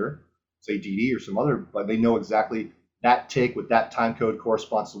vendor, say DD or some other, but they know exactly that take with that time code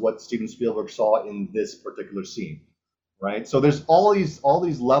corresponds to what Steven Spielberg saw in this particular scene, right? So there's all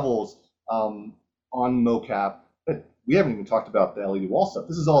these levels on mocap that we haven't even talked about the LED wall stuff.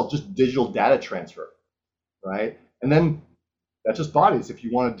 This is all just digital data transfer, right? And then that's just bodies. If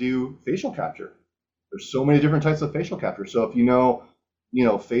you want to do facial capture, there's so many different types of facial capture. So if you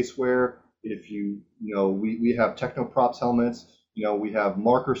know face wear, if we have technoprops helmets, we have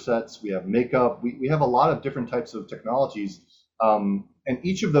marker sets, we have makeup, we have a lot of different types of technologies. And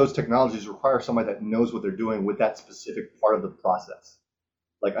each of those technologies require somebody that knows what they're doing with that specific part of the process.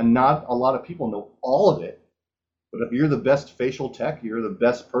 Like, not a lot of people know all of it, but if you're the best facial tech, you're the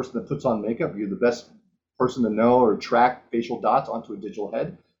best person that puts on makeup, you're the best person to know or track facial dots onto a digital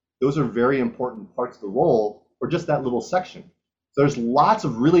head, those are very important parts of the role for just that little section. So there's lots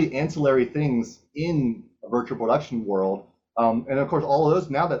of really ancillary things in a virtual production world. And of course, all of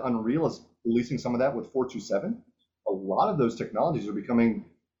those, now that Unreal is releasing some of that with 427, a lot of those technologies are becoming,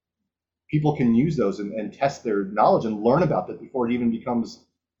 people can use those and test their knowledge and learn about that before it even becomes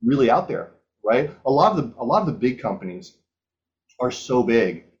really out there, right? A lot of the big companies are so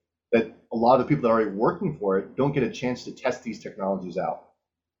big that a lot of the people that are already working for it don't get a chance to test these technologies out,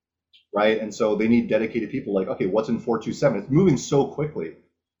 right? And so they need dedicated people like, okay, what's in 427? It's moving so quickly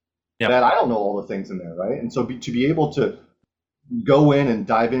that I don't know all the things in there, right? And so to be able to go in and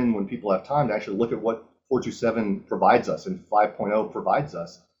dive in when people have time to actually look at what 427 provides us and 5.0 provides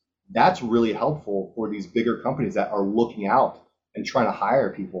us, that's really helpful for these bigger companies that are looking out and trying to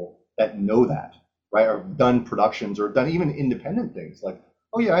hire people that know that, right? Or done productions or done even independent things like,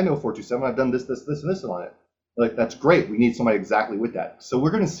 oh yeah, I know 427, I've done this, and this on it. Like, that's great. We need somebody exactly with that. So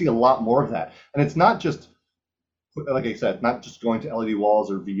we're going to see a lot more of that. And it's not just, like I said, not just going to LED walls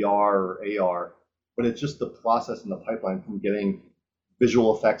or VR or AR, but it's just the process and the pipeline from getting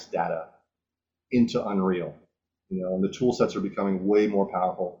visual effects data into Unreal. And the tool sets are becoming way more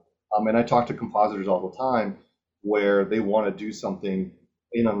powerful. And I talk to compositors all the time where they want to do something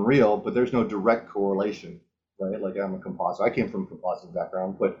in Unreal, but there's no direct correlation, right? Like, I'm a compositor. I came from a compositing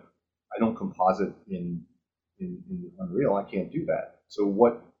background, but I don't composite in Unreal. I can't do that. So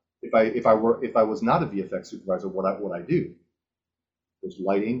what if I was not a VFX supervisor, what I do? There's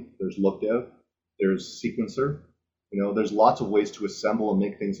lighting, there's look dev, there's sequencer. There's lots of ways to assemble and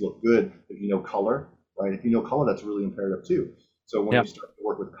make things look good if you know color, right? If you know color, that's really imperative too. So when you start to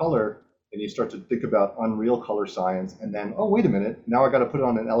work with color and you start to think about Unreal color science, and then, oh, wait a minute, now I got to put it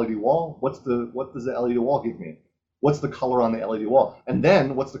on an LED wall. What does the LED wall give me? What's the color on the LED wall? And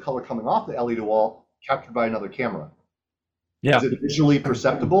then what's the color coming off the LED wall captured by another camera? Yeah. Is it visually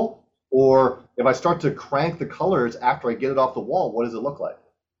perceptible? Or if I start to crank the colors after I get it off the wall, what does it look like?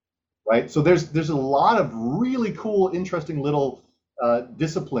 Right? So there's a lot of really cool, interesting little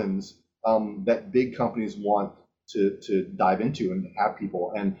disciplines that big companies want to dive into and have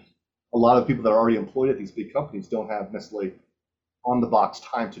people. And a lot of people that are already employed at these big companies don't have necessarily on the box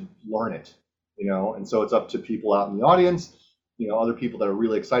time to learn it, and so it's up to people out in the audience, other people that are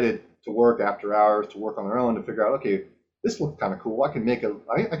really excited to work after hours, to work on their own, to figure out, okay, this looks kind of cool. I can make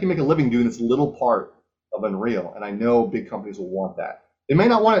a living doing this little part of Unreal, and I know big companies will want that. They may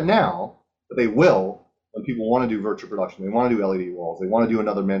not want it now, but they will when people want to do virtual production. They want to do LED walls. They want to do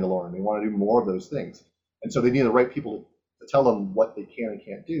another Mandalorian. They want to do more of those things, and so they need the right people to tell them what they can and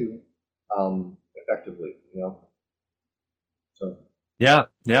can't do effectively. So. Yeah,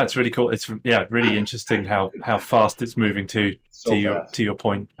 it's really cool. It's really interesting how fast it's moving to your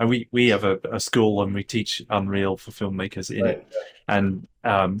point. And we have a school and we teach Unreal for filmmakers in it, and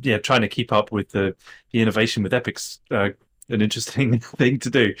trying to keep up with the innovation with Epic's an interesting thing to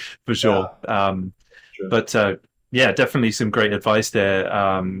do for sure. Sure. But definitely some great advice there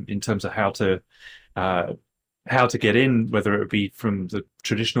in terms of how to get in, whether it would be from the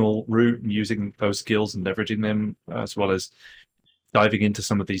traditional route and using those skills and leveraging them, as well as diving into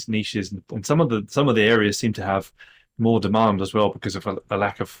some of these niches, and some of the areas seem to have more demand as well because of a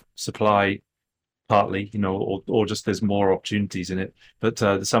lack of supply, partly, or just there's more opportunities in it. But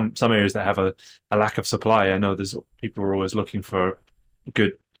some areas that have a lack of supply, I know there's people are always looking for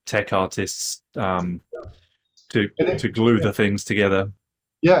good tech artists to glue the things together.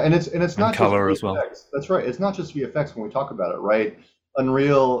 Yeah, and it's and not just color as well. VFX. That's right. It's not just VFX when we talk about it, right?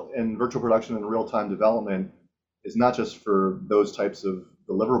 Unreal and virtual production and real-time development is not just for those types of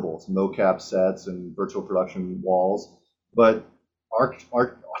deliverables, mocap sets and virtual production walls, but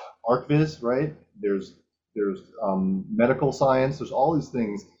ArcViz, right? There's medical science. There's all these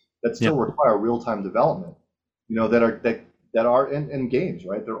things that Yeah, still require real-time development, that are in games,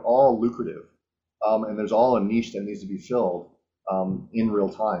 right? They're all lucrative, and there's all a niche that needs to be filled in real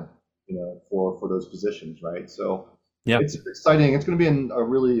time, for those positions, right? So yeah. it's exciting. It's going to be a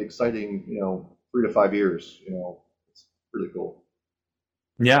really exciting, 3 to 5 years. It's really cool.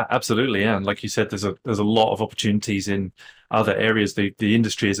 Yeah, absolutely. Yeah. And like you said, there's a lot of opportunities in other areas. The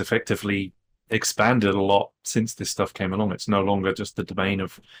industry has effectively expanded a lot since this stuff came along. It's no longer just the domain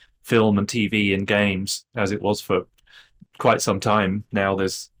of film and TV and games as it was for quite some time. Now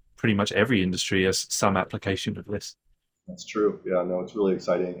there's pretty much every industry has some application of this. That's true. Yeah, no, it's really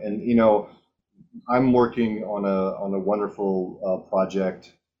exciting. And I'm working on a wonderful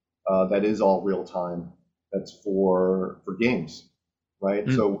project that is all real time. That's for games, right?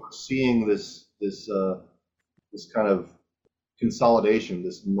 Mm, So we're seeing this kind of consolidation,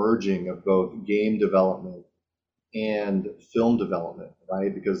 this merging of both game development and film development,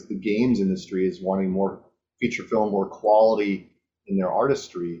 right? Because the games industry is wanting more feature film, more quality in their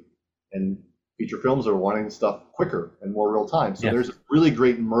artistry, and feature films are wanting stuff quicker and more real time. So yeah, there's a really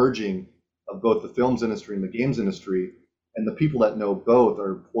great merging of both the films industry and the games industry. And the people that know both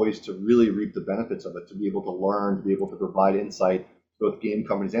are poised to really reap the benefits of it, to be able to learn, to be able to provide insight to both game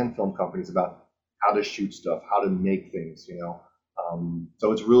companies and film companies about how to shoot stuff, how to make things.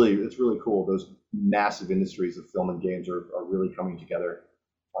 So it's really cool. Those massive industries of film and games are really coming together.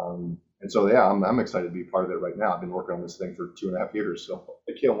 And so yeah, I'm excited to be part of it right now. I've been working on this thing for 2.5 years, so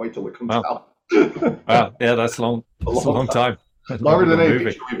I can't wait till it comes wow, out. wow, yeah, that's long. A That's a long long time, time. A longer longer than than any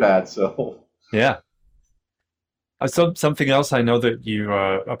movie. feature we've had. So Yeah. Something else I know that you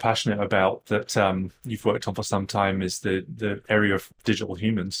are passionate about that you've worked on for some time is the area of digital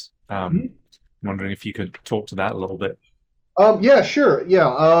humans. I'm wondering if you could talk to that a little bit, yeah, sure,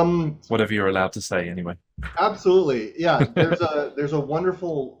 yeah. whatever you're allowed to say, anyway. Absolutely. Yeah, there's a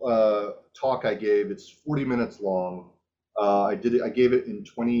wonderful talk I gave. It's 40 minutes long. I gave it in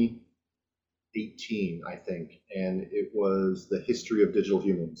 2018, I think, and it was the history of digital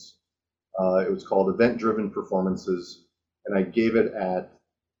humans. It was called Event Driven Performances, and I gave it at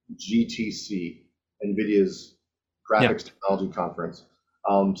GTC, NVIDIA's Yeah, Graphics Technology Conference.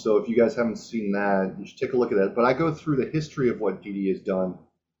 So if you guys haven't seen that, you should take a look at that. But I go through the history of what DD has done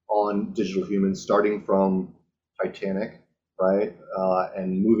on digital humans, starting from Titanic, right,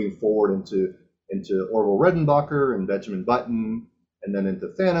 and moving forward into Orville Redenbacher and Benjamin Button, and then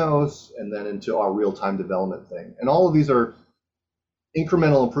into Thanos, and then into our real-time development thing. And all of these are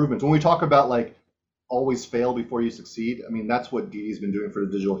incremental improvements. When we talk about like always fail before you succeed, I mean that's what DD's been doing for the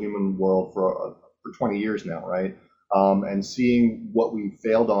digital human world for 20 years now, right? And seeing what we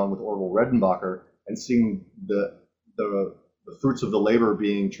failed on with Orville Redenbacher, and seeing the fruits of the labor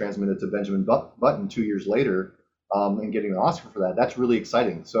being transmitted to Benjamin Button 2 years later, and getting an Oscar for that. That's really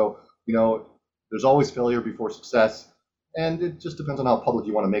exciting. So there's always failure before success, and it just depends on how public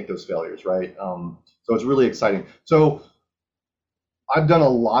you want to make those failures, right? So it's really exciting. So I've done a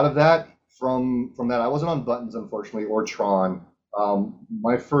lot of that from that. I wasn't on Buttons, unfortunately, or Tron.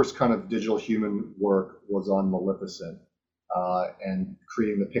 My first kind of digital human work was on Maleficent, and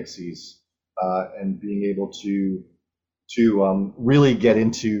creating the Pixies, and being able to really get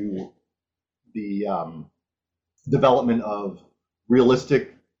into the development of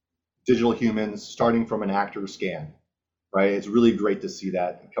realistic digital humans, starting from an actor scan, right? It's really great to see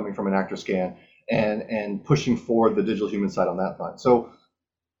that coming from an actor scan, and pushing forward the digital human side on that front. So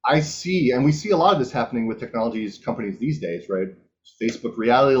I see, and we see a lot of this happening with technologies companies these days, right? Facebook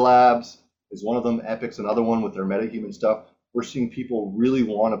Reality Labs is one of them. Epic's another one with their MetaHuman stuff. We're seeing people really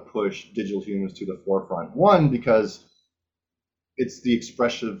want to push digital humans to the forefront. One, because it's the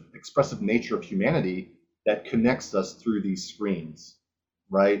expressive nature of humanity that connects us through these screens,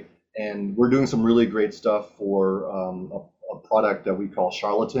 right? And we're doing some really great stuff for a product that we call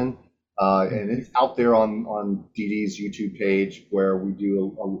Charlatan, and it's out there on DD's YouTube page, where we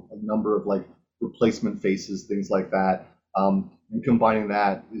do a number of like replacement faces, things like that. And combining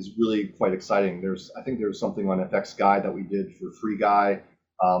that is really quite exciting. I think there's something on FX Guy that we did for Free Guy.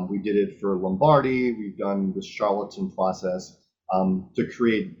 We did it for Lombardi. We've done this Charlatan process, to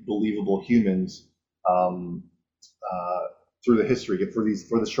create believable humans, through the history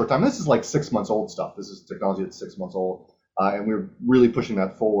for this short time. This is like 6 months old stuff. This is technology that's 6 months old, and we're really pushing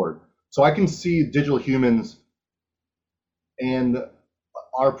that forward. So I can see digital humans, and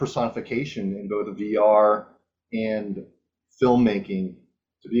our personification in both VR and filmmaking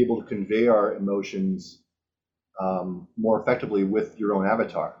to be able to convey our emotions more effectively with your own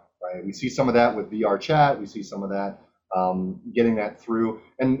avatar, right? We see some of that with VR chat. We see some of that getting that through.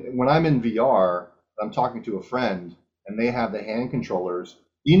 And when I'm in VR, I'm talking to a friend and they have the hand controllers.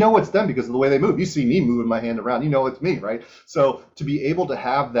 You know it's them because of the way they move. You see me moving my hand around, you know it's me, right? So to be able to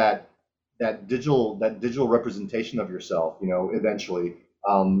have that digital representation of yourself, you know, eventually,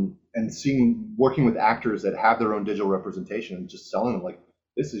 and working with actors that have their own digital representation and just selling them like,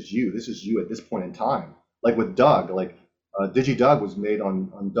 this is you at this point in time. Like with Doug, like DigiDoug was made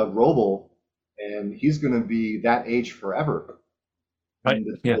on Doug Roble, and he's going to be that age forever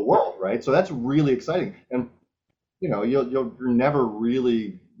in the world, right? So that's really exciting, and you know, you're never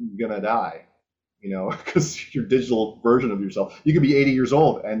really gonna die, you know, because your digital version of yourself. You could be 80 years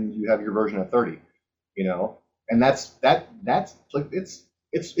old and you have your version at 30, you know, and that's like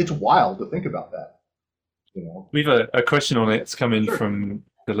it's wild to think about that, you know. We have a question on it. It's coming from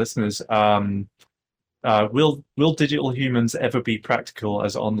the listeners. Will digital humans ever be practical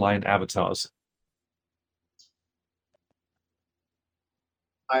as online avatars?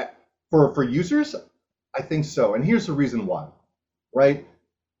 For users, I think so, and here's the reason why, right?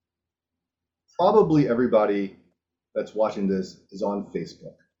 Probably everybody that's watching this is on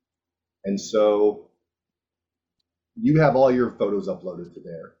Facebook, and so you have all your photos uploaded to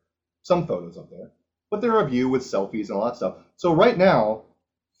there, some photos up there, but they're of you with selfies and all that stuff. So right now,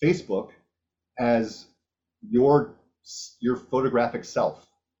 Facebook has your photographic self,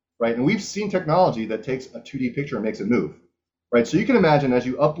 right? And we've seen technology that takes a 2D picture and makes it move, right? So you can imagine as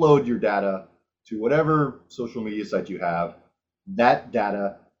you upload your data to whatever social media site you have, that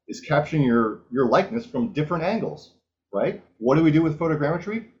data is capturing your likeness from different angles, right? What do we do with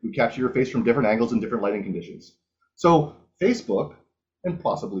photogrammetry? We capture your face from different angles and different lighting conditions. So Facebook, and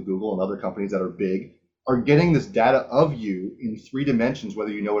possibly Google and other companies that are big, are getting this data of you in 3 dimensions,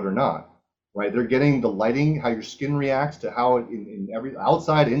 whether you know it or not, right? They're getting the lighting, how your skin reacts to how it in every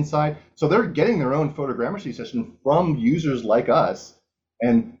outside, inside. So they're getting their own photogrammetry session from users like us,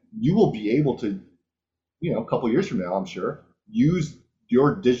 and you will be able to, you know, a couple of years from now, I'm sure, use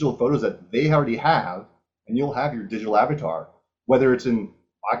your digital photos that they already have, and you'll have your digital avatar, whether it's in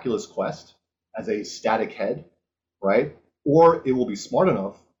Oculus Quest as a static head, right? Or it will be smart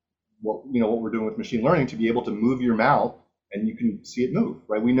enough, what we're doing with machine learning, to be able to move your mouth and you can see it move,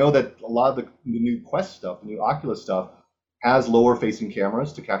 right? We know that a lot of the new Quest stuff, the new Oculus stuff, has lower facing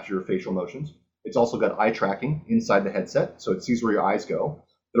cameras to capture your facial motions. It's also got eye tracking inside the headset, so it sees where your eyes go.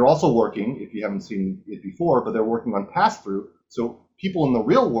 They're also working, if you haven't seen it before, but they're working on pass-through, so people in the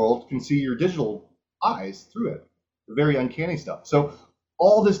real world can see your digital eyes through it. Very uncanny stuff. So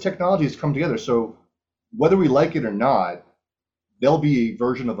all this technology has come together. So whether we like it or not, there'll be a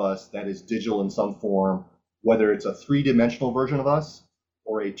version of us that is digital in some form, whether it's a 3-dimensional version of us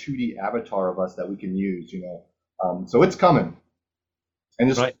or a 2D avatar of us that we can use, you know. So it's coming. And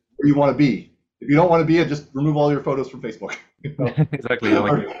just where you want to be. If you don't want to be it, just remove all your photos from Facebook. You know? Exactly.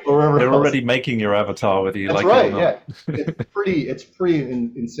 Like, they're already making your avatar, whether you like it or not. Yeah. It's pretty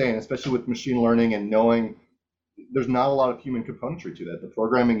insane, especially with machine learning and knowing there's not a lot of human componentry to that. The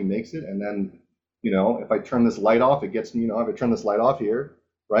programming makes it, and then, you know, if I turn this light off, it gets, you know, if I turn this light off here,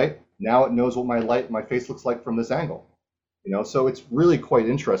 right? Now it knows what my face looks like from this angle. You know, so it's really quite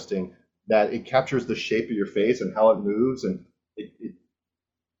interesting that it captures the shape of your face and how it moves, and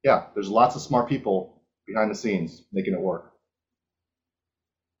yeah, there's lots of smart people behind the scenes making it work.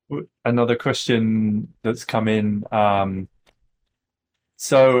 Another question that's come in.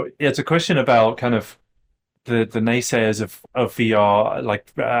 So it's a question about kind of the naysayers of VR,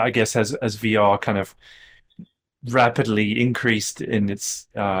 like I guess as VR kind of rapidly increased in its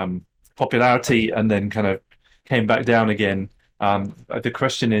popularity and then kind of came back down again. The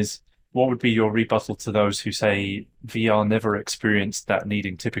question is, what would be your rebuttal to those who say VR never experienced that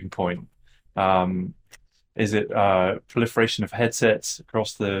needing tipping point? Is it proliferation of headsets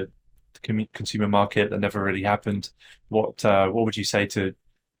across the consumer market that never really happened? What would you say to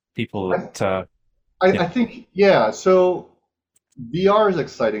people that? I think, yeah. So VR is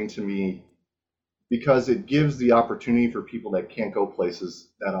exciting to me because it gives the opportunity for people that can't go places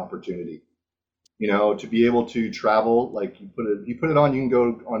that opportunity. You know, to be able to travel, like you put it on, you can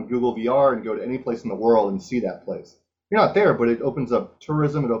go on Google VR and go to any place in the world and see that place. You're not there, but it opens up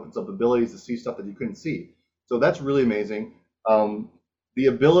tourism, it opens up abilities to see stuff that you couldn't see. So that's really amazing. The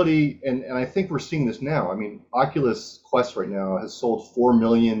ability, and I think we're seeing this now. I mean, Oculus Quest right now has sold 4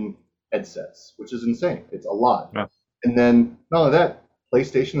 million headsets, which is insane. It's a lot. Yeah. And then not only that,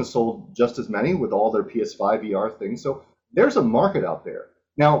 PlayStation has sold just as many with all their PS5 VR things. So there's a market out there.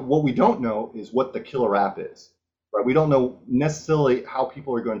 Now, what we don't know is what the killer app is, right? We don't know necessarily how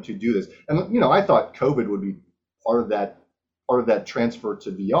people are going to do this. And I thought COVID would be part of that transfer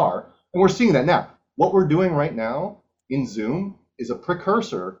to VR, and we're seeing that now. What we're doing right now in Zoom is a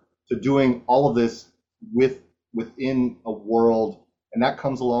precursor to doing all of this within a world, and that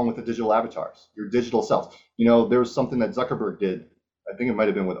comes along with the digital avatars, your digital selves. There was something that Zuckerberg did. I think it might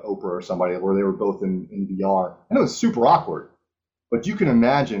have been with Oprah or somebody, where they were both in VR, and it was super awkward. But you can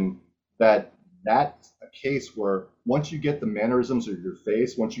imagine that that's a case where once you get the mannerisms of your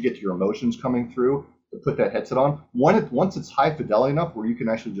face, once you get your emotions coming through to put that headset on, once it's high fidelity enough where you can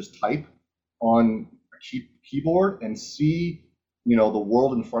actually just type on a keyboard and see, the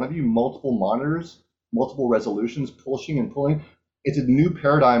world in front of you, multiple monitors, multiple resolutions, pushing and pulling, it's a new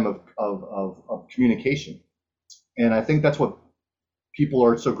paradigm of communication. And I think that's what people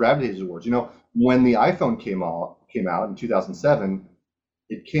are so gravitated towards. When the iPhone came out in 2007,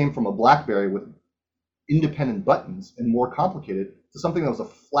 it came from a BlackBerry with independent buttons and more complicated to something that was a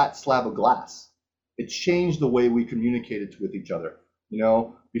flat slab of glass. It changed the way we communicated with each other.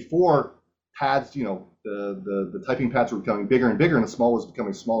 Before pads, the typing pads were becoming bigger and bigger, and the small was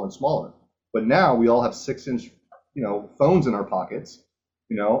becoming smaller and smaller. But now we all have 6-inch, phones in our pockets,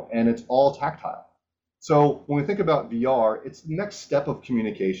 and it's all tactile. So when we think about VR, it's the next step of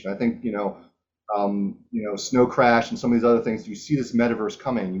communication. I think, Snow Crash and some of these other things, you see this metaverse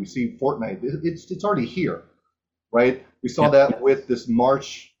coming. You see Fortnite, it's already here, right? We saw that with this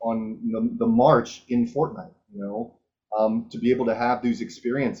march on the march in Fortnite, to be able to have these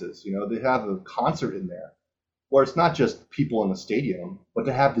experiences, they have a concert in there where it's not just people in the stadium, but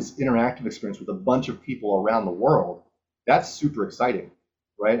to have this interactive experience with a bunch of people around the world. That's super exciting,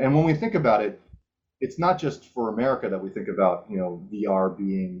 right? And when we think about it, it's not just for America that we think about, VR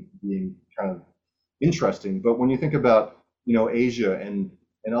being kind of interesting, but when you think about, Asia and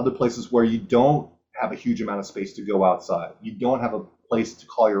other places where you don't have a huge amount of space to go outside, you don't have a place to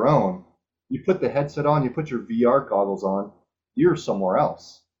call your own, you put the headset on, you put your VR goggles on, you're somewhere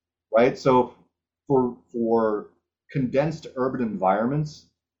else, right? So for condensed urban environments,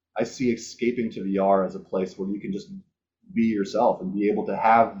 I see escaping to VR as a place where you can just be yourself and be able to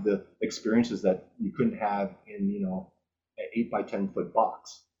have the experiences that you couldn't have in an 8 by 10 foot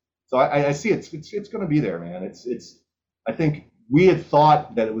box. So I see it's going to be there, man. It's I think we had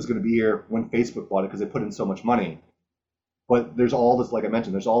thought that it was going to be here when Facebook bought it because they put in so much money. But there's all this, like I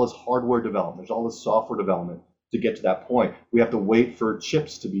mentioned, there's all this hardware development, there's all this software development to get to that point. We have to wait for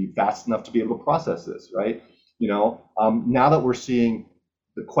chips to be fast enough to be able to process this, right? Now that we're seeing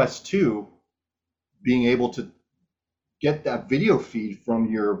the Quest 2 being able to get that video feed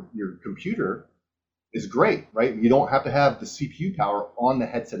from your computer is great, right? You don't have to have the CPU power on the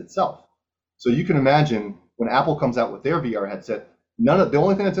headset itself. So you can imagine when Apple comes out with their VR headset, the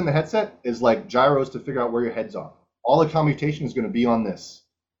only thing that's in the headset is like gyros to figure out where your heads are. All the computation is going to be on this,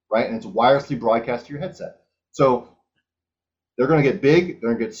 right? And it's wirelessly broadcast to your headset. So they're going to get big, they're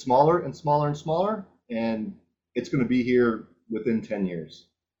going to get smaller and smaller and smaller, and it's going to be here within 10 years.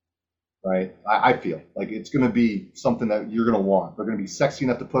 Right? I feel like it's going to be something that you're going to want. They're going to be sexy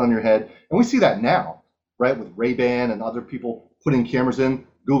enough to put on your head. And we see that now, right? With Ray-Ban and other people putting cameras in,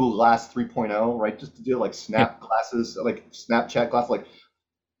 Google Glass 3.0, right? Just to do like Snap glasses, like Snapchat glass. Like,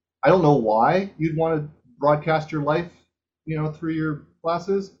 I don't know why you'd want to broadcast your life, through your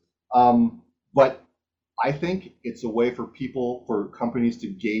glasses. But I think it's a way for companies to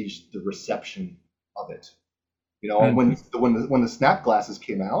gauge the reception of it. And when the Snap glasses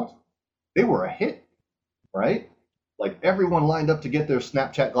came out, they were a hit, right? Like everyone lined up to get their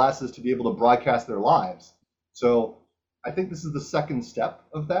Snapchat glasses to be able to broadcast their lives. So I think this is the second step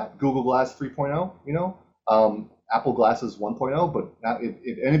of that, Google Glass 3.0, Apple Glasses 1.0, but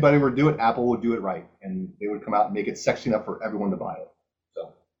if anybody were to do it, Apple would do it right, and they would come out and make it sexy enough for everyone to buy it.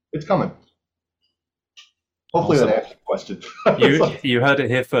 So it's coming. Hopefully that answers the question. You heard it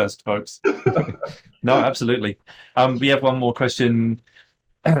here first, folks. No, absolutely. We have one more question.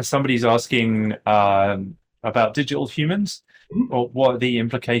 Somebody's asking about digital humans, or what are the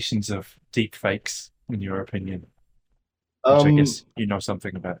implications of deep fakes, in your opinion? Which I guess you know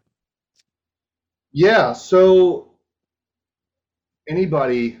something about. Yeah, so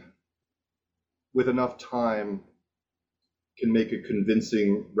anybody with enough time can make a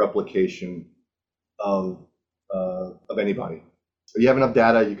convincing replication of anybody. If you have enough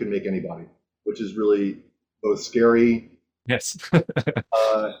data, you can make anybody, which is really both scary, yes,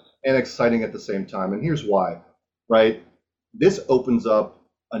 and exciting at the same time. And here's why, right? This opens up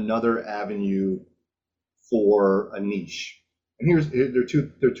another avenue for a niche. And there are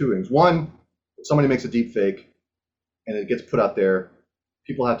two things. One, if somebody makes a deep fake and it gets put out there,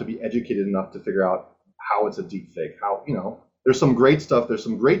 people have to be educated enough to figure out how it's a deep fake. How, there's some great stuff. There's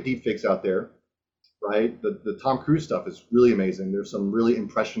some great deep fakes out there, right? The Tom Cruise stuff is really amazing. There's some really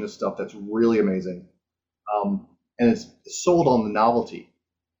impressionist stuff that's really amazing. And it's sold on the novelty,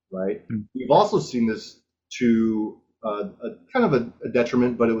 right? Mm. We've also seen this to a kind of a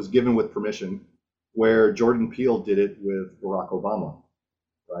detriment, but it was given with permission, where Jordan Peele did it with Barack Obama,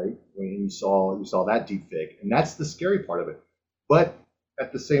 right? When you saw that deep fake, and that's the scary part of it. But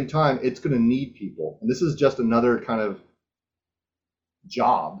at the same time, it's going to need people, and this is just another kind of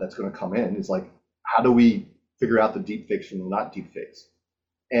job that's going to come in. Is like, how do we figure out the deep fakes from the not deep fakes?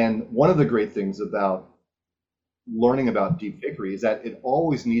 And one of the great things about learning about deep fakery is that it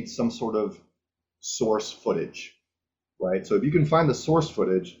always needs some sort of source footage, right? So if you can find the source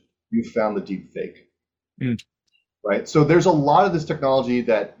footage, you've found the deep fake, right? So there's a lot of this technology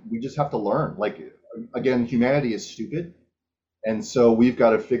that we just have to learn. Like, again, humanity is stupid. And so we've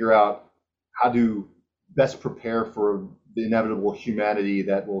got to figure out how to best prepare for the inevitable humanity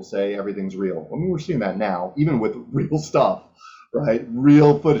that will say everything's real. I mean, we're seeing that now, even with real stuff, right?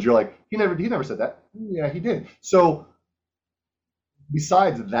 Real footage. You're like, he never said that. Yeah, he did. So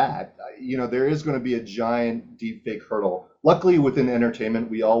besides that, there is going to be a giant deepfake hurdle. Luckily, within entertainment,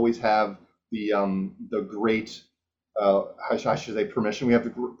 we always have the great, I should say, permission. We have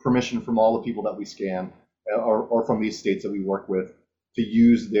the permission from all the people that we scam, or from these states that we work with, to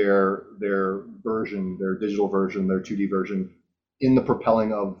use their version, their digital version, their 2D version, in the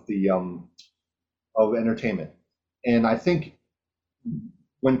propelling of the of entertainment. And I think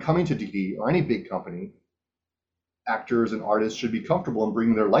when coming to DD or any big company, actors and artists should be comfortable in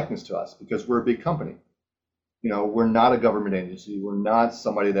bringing their likeness to us, because we're a big company. We're not a government agency. We're not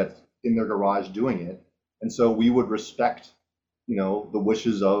somebody that's in their garage doing it. And so we would respect, the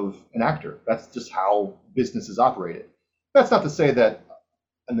wishes of an actor. That's just how business is operated. That's not to say that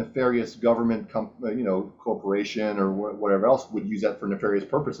a nefarious government, corporation or whatever else would use that for nefarious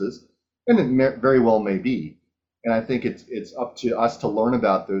purposes, and it very well may be. And I think it's up to us to learn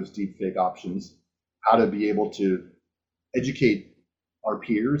about those deepfake options, how to be able to educate our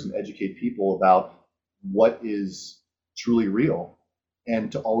peers and educate people about what is truly real,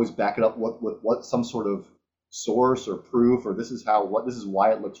 and to always back it up with what some sort of source or proof, or this is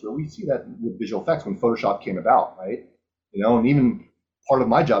why it looks real. We see that with visual effects when Photoshop came about, right? And even part of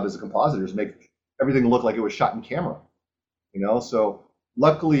my job as a compositor is make everything look like it was shot in camera. So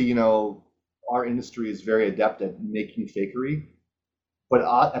luckily, our industry is very adept at making fakery, but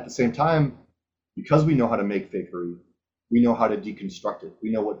at the same time, because we know how to make fakery, we know how to deconstruct it.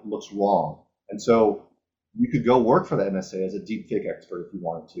 We know what looks wrong. And so you could go work for the NSA as a deepfake expert if you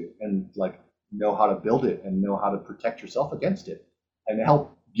wanted to, and know how to build it and know how to protect yourself against it, and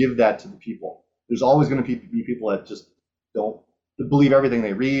help give that to the people. There's always going to be people that just don't believe everything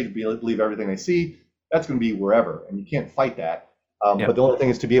they read, believe everything they see. That's going to be wherever, and you can't fight that. But the only thing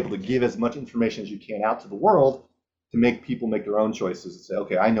is to be able to give as much information as you can out to the world, to make people make their own choices and say,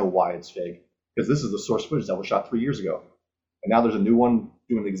 okay, I know why it's fake, because this is the source footage that was shot 3 years ago. And now there's a new one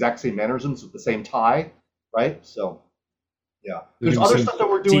doing the exact same mannerisms with the same tie, right? So, yeah. There's other stuff that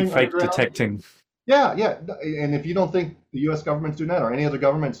we're doing. Deepfake detecting. Yeah. And if you don't think the U.S. government's doing that, or any other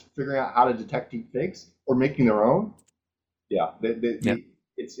government's figuring out how to detect deep fakes or making their own,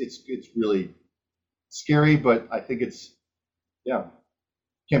 it's really scary. But I think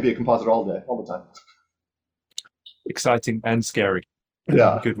can't be a compositor all the time. Exciting and scary.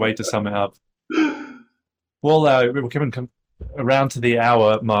 Yeah. Good way to sum it up. Well, we're coming around to the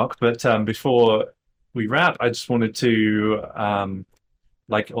hour mark, but before we wrap, I just wanted to,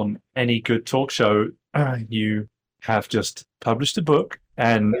 like on any good talk show, you have just published a book,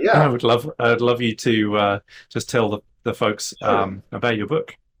 and I'd love you to just tell the folks about your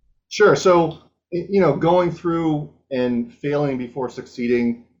book. Sure. So, going through and failing before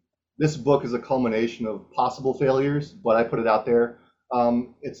succeeding, this book is a culmination of possible failures, but I put it out there.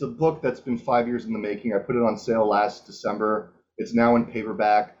 It's a book that's been 5 years in the making. I put it on sale last December. It's now in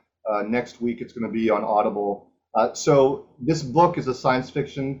paperback. Next week, it's going to be on Audible. So this book is a science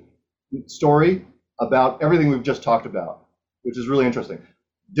fiction story about everything we've just talked about, which is really interesting.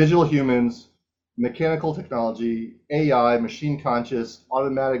 Digital humans, mechanical technology, AI, machine conscious,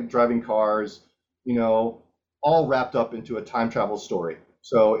 automatic driving cars, all wrapped up into a time travel story.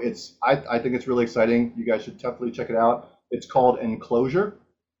 So I think it's really exciting. You guys should definitely check it out. It's called Enclosure.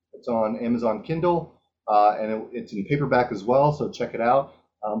 It's on Amazon Kindle, and it's in paperback as well, so check it out.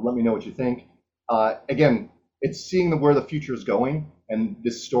 Let me know what you think. Again, it's seeing where the future is going, and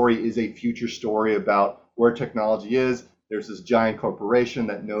this story is a future story about where technology is. There's this giant corporation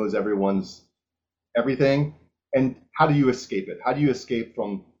that knows everyone's everything, and how do you escape it? How do you escape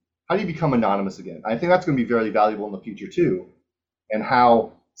from? How do you become anonymous again? I think that's going to be very valuable in the future too, and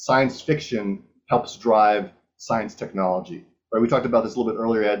how science fiction helps drive science technology. Right? We talked about this a little bit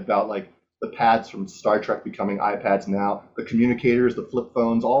earlier, Ed, about like the pads from Star Trek becoming iPads now, the communicators, the flip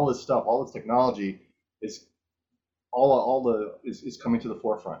phones, all this stuff, all this technology is is coming to the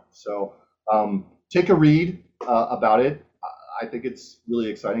forefront. So take a read about it. I think it's really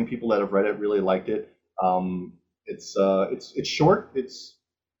exciting. People that have read it really liked it. It's short. It's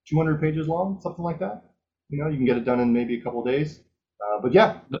 200 pages long, something like that. You know, you can get it done in maybe a couple of days. But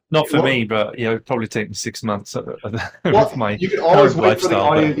yeah, Not for me, but it'd probably take me 6 months with well, my you can always current wait for the lifestyle.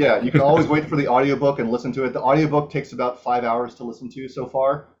 audio. But Yeah, you can always wait for the audiobook and listen to it. The audiobook takes about 5 hours to listen to so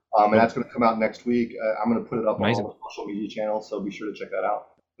far, and cool. that's going to come out next week. I'm going to put it up on Amazing. all the social media channels, so be sure to check that out.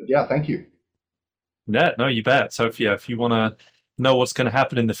 But yeah, thank you. Yeah, no, you bet. So if you want to know what's going to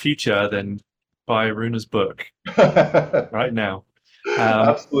happen in the future, then buy Runa's book right now.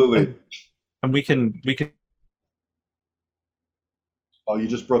 Absolutely. And and we can Oh, you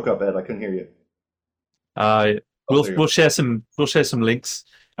just broke up, Ed. I couldn't hear you. uh Oh, there you go. we'll share some links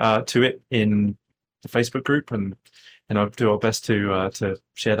to it in the Facebook group, and I'll do our best to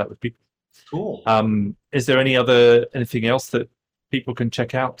share that with people. Cool. Is there anything else that people can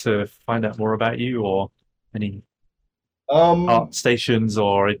check out to find out more about you, or any Um, art stations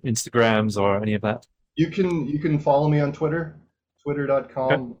or Instagrams or any of that? you can follow me on Twitter, Okay,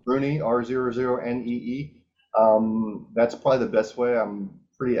 twitter.com, Rooney, R00NEE. That's probably the best way. I'm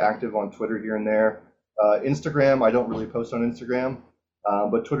pretty active on Twitter here and there. Instagram, I don't really post on Instagram,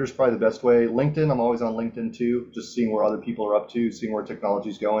 but Twitter's probably the best way. LinkedIn, I'm always on LinkedIn too, just seeing where other people are up to, seeing where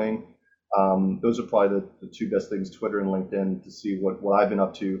technology's going. Those are probably the two best things, Twitter and LinkedIn, to see what I've been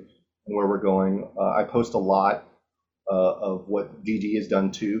up to and where we're going. I post a lot of what DD has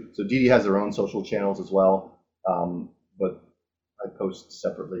done too. So DD has their own social channels as well, but I post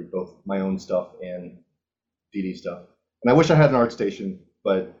separately both my own stuff and DD stuff. And I wish I had an art station,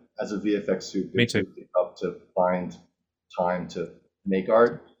 but as a VFX soup, me it's too. really tough to find time to make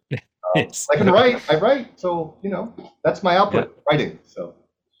art. Yes, I can write, I write, so that's my yeah, output, writing. So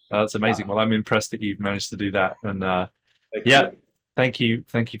that's uh, amazing. Well, I'm impressed that you've managed to do that, and thank yeah, you.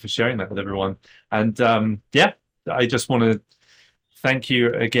 thank you for sharing that with everyone. And yeah, I just want to thank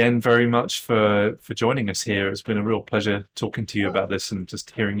you again very much for joining us here. It's been a real pleasure talking to you about this and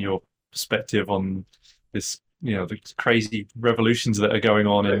just hearing your perspective on this, the crazy revolutions that are going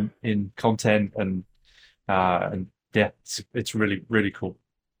on Great. in content, and yeah, it's really really cool.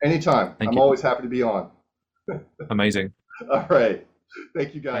 Anytime. Thank I'm you. always happy to be on. Amazing. All right.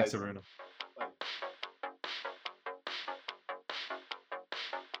 Thank you Thanks, guys. Aruna.